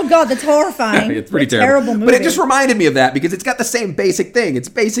refueling. Oh God, that's horrifying. It's pretty terrible movie. But it just reminded me of that because it's got the same basic thing. It's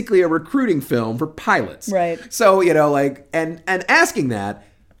basically a recruiting film for pilots. Right. So, and asking that,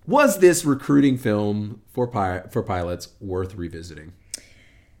 was this recruiting film for pilots worth revisiting?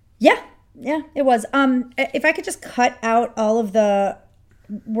 Yeah, it was. If I could just cut out all of the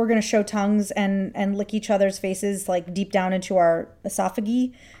we're going to show tongues and lick each other's faces like deep down into our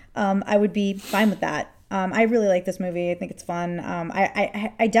esophagi, I would be fine with that. I really like this movie. I think it's fun.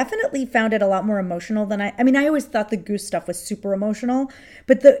 I definitely found it a lot more emotional than I always thought the Goose stuff was super emotional,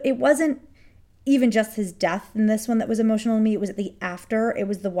 but it wasn't even just his death in this one that was emotional to me. It was the after. It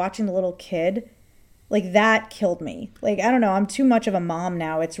was the watching the little kid. Like, that killed me. Like, I don't know. I'm too much of a mom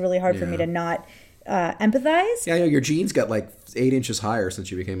now. It's really hard for me to not empathize. Yeah, your genes got like 8 inches higher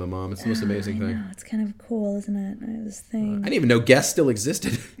since you became a mom. It's the most amazing thing. Know. It's kind of cool, isn't it? This thing. I didn't even know Guest still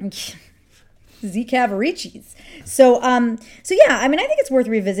existed. Z Cavaricis. So yeah, I think it's worth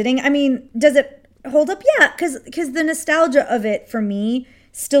revisiting. Does it hold up? Yeah, because the nostalgia of it for me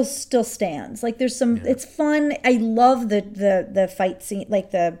still stands. Like, there's some, it's fun. I love the fight scene,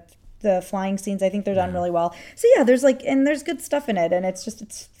 like the flying scenes. I think they're done really well. So yeah, there's good stuff in it, and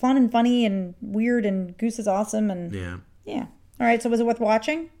it's fun and funny and weird, and Goose is awesome, and yeah. All right, so was it worth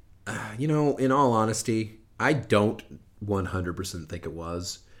watching? In all honesty, I don't 100% think it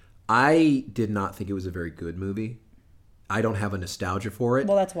was. I did not think it was a very good movie. I don't have a nostalgia for it.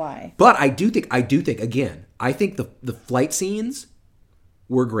 Well, that's why. But I do think again, I think the flight scenes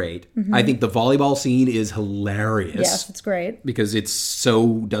were great. Mm-hmm. I think the volleyball scene is hilarious. Yes, it's great. Because it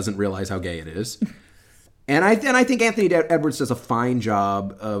so doesn't realize how gay it is. And I think Anthony Edwards does a fine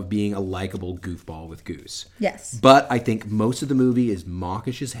job of being a likable goofball with Goose. Yes. But I think most of the movie is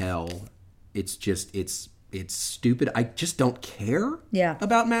mawkish as hell. It's stupid. I just don't care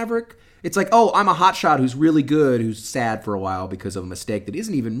about Maverick. It's like, oh, I'm a hotshot who's really good, who's sad for a while because of a mistake that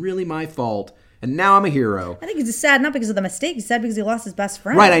isn't even really my fault. And now I'm a hero. I think he's sad not because of the mistake. He's sad because he lost his best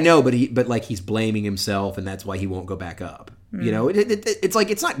friend. Right, I know, but he's blaming himself, and that's why he won't go back up. It's like,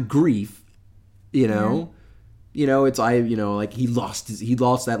 it's not grief. It's like he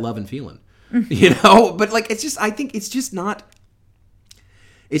lost that love and feeling. But like, it's just, I think it's just not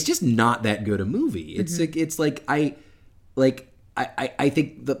that good a movie. It's I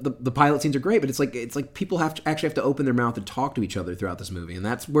think the pilot scenes are great, but it's like people have to open their mouth and talk to each other throughout this movie, and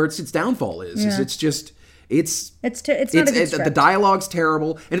that's where its downfall is. Yeah. It's not a good script. The dialogue's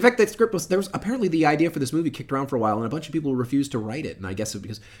terrible. And in fact, that script there was apparently the idea for this movie kicked around for a while, and a bunch of people refused to write it. And I guess it's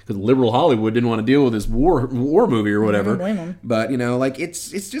because liberal Hollywood didn't want to deal with this war movie or whatever. I don't blame them. But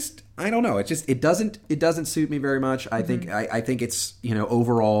it's just, I don't know. It doesn't suit me very much. I think it's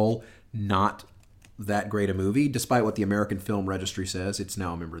overall not that great a movie, despite what the American Film Registry says. It's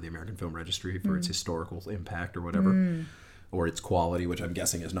now a member of the American Film Registry for its historical impact or whatever. Or its quality, which I'm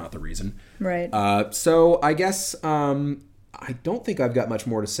guessing is not the reason. Right. So I guess I don't think I've got much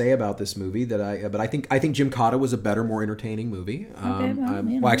more to say about this movie. But I think Jim Cotta was a better, more entertaining movie.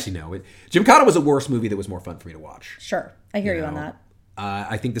 Well, actually, no. Jim Cotta was a worse movie that was more fun for me to watch. Sure, I hear you on that.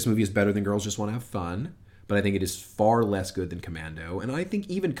 I think this movie is better than Girls Just Want to Have Fun, but I think it is far less good than Commando. And I think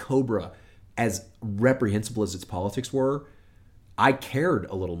even Cobra, as reprehensible as its politics were, I cared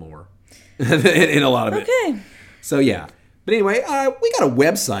a little more in a lot of it. Okay. So yeah. But anyway, we got a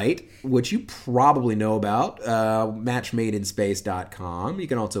website, which you probably know about, matchmadeinspace.com. You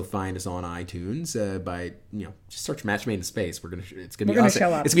can also find us on iTunes by, just search Match Made in Space. It's going to be us.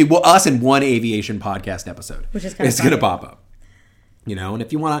 It's going to be us in one aviation podcast episode. Which is kind of It's going to pop up. And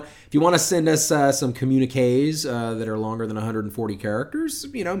if you want to send us some communiques that are longer than 140 characters,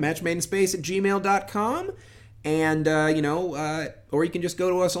 matchmadeinspace@gmail.com. And, or you can just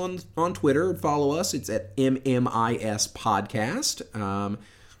go to us on Twitter and follow us. It's at MMIS Podcast.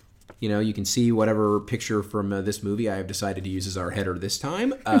 You can see whatever picture from this movie I have decided to use as our header this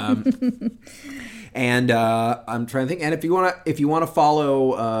time. And I'm trying to think. And if you want to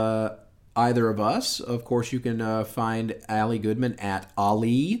follow either of us, of course, you can find Ali Goodman at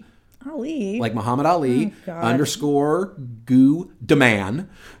Ali, like Muhammad Ali, _Goodaman,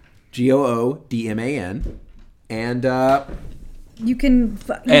 GOODMAN. And I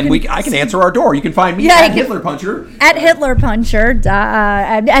can answer our door. You can find me at Hitler Puncher. At Hitler Puncher.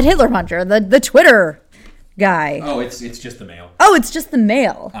 At Hitler Puncher. The Twitter guy. Oh, it's just the mail. Oh, it's just the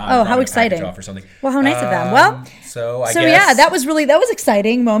mail. Oh, how exciting. Off or something. Well, how nice of them. Well, so I guess. Yeah, that was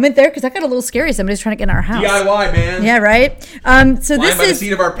exciting moment there because that got a little scary. Somebody's trying to get in our house. DIY, man. Yeah, right. So Flying by the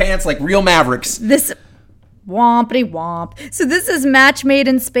seat of our pants like real Mavericks. This wompity womp. So this is Match Made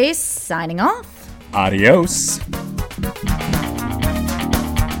in Space signing off. Adios.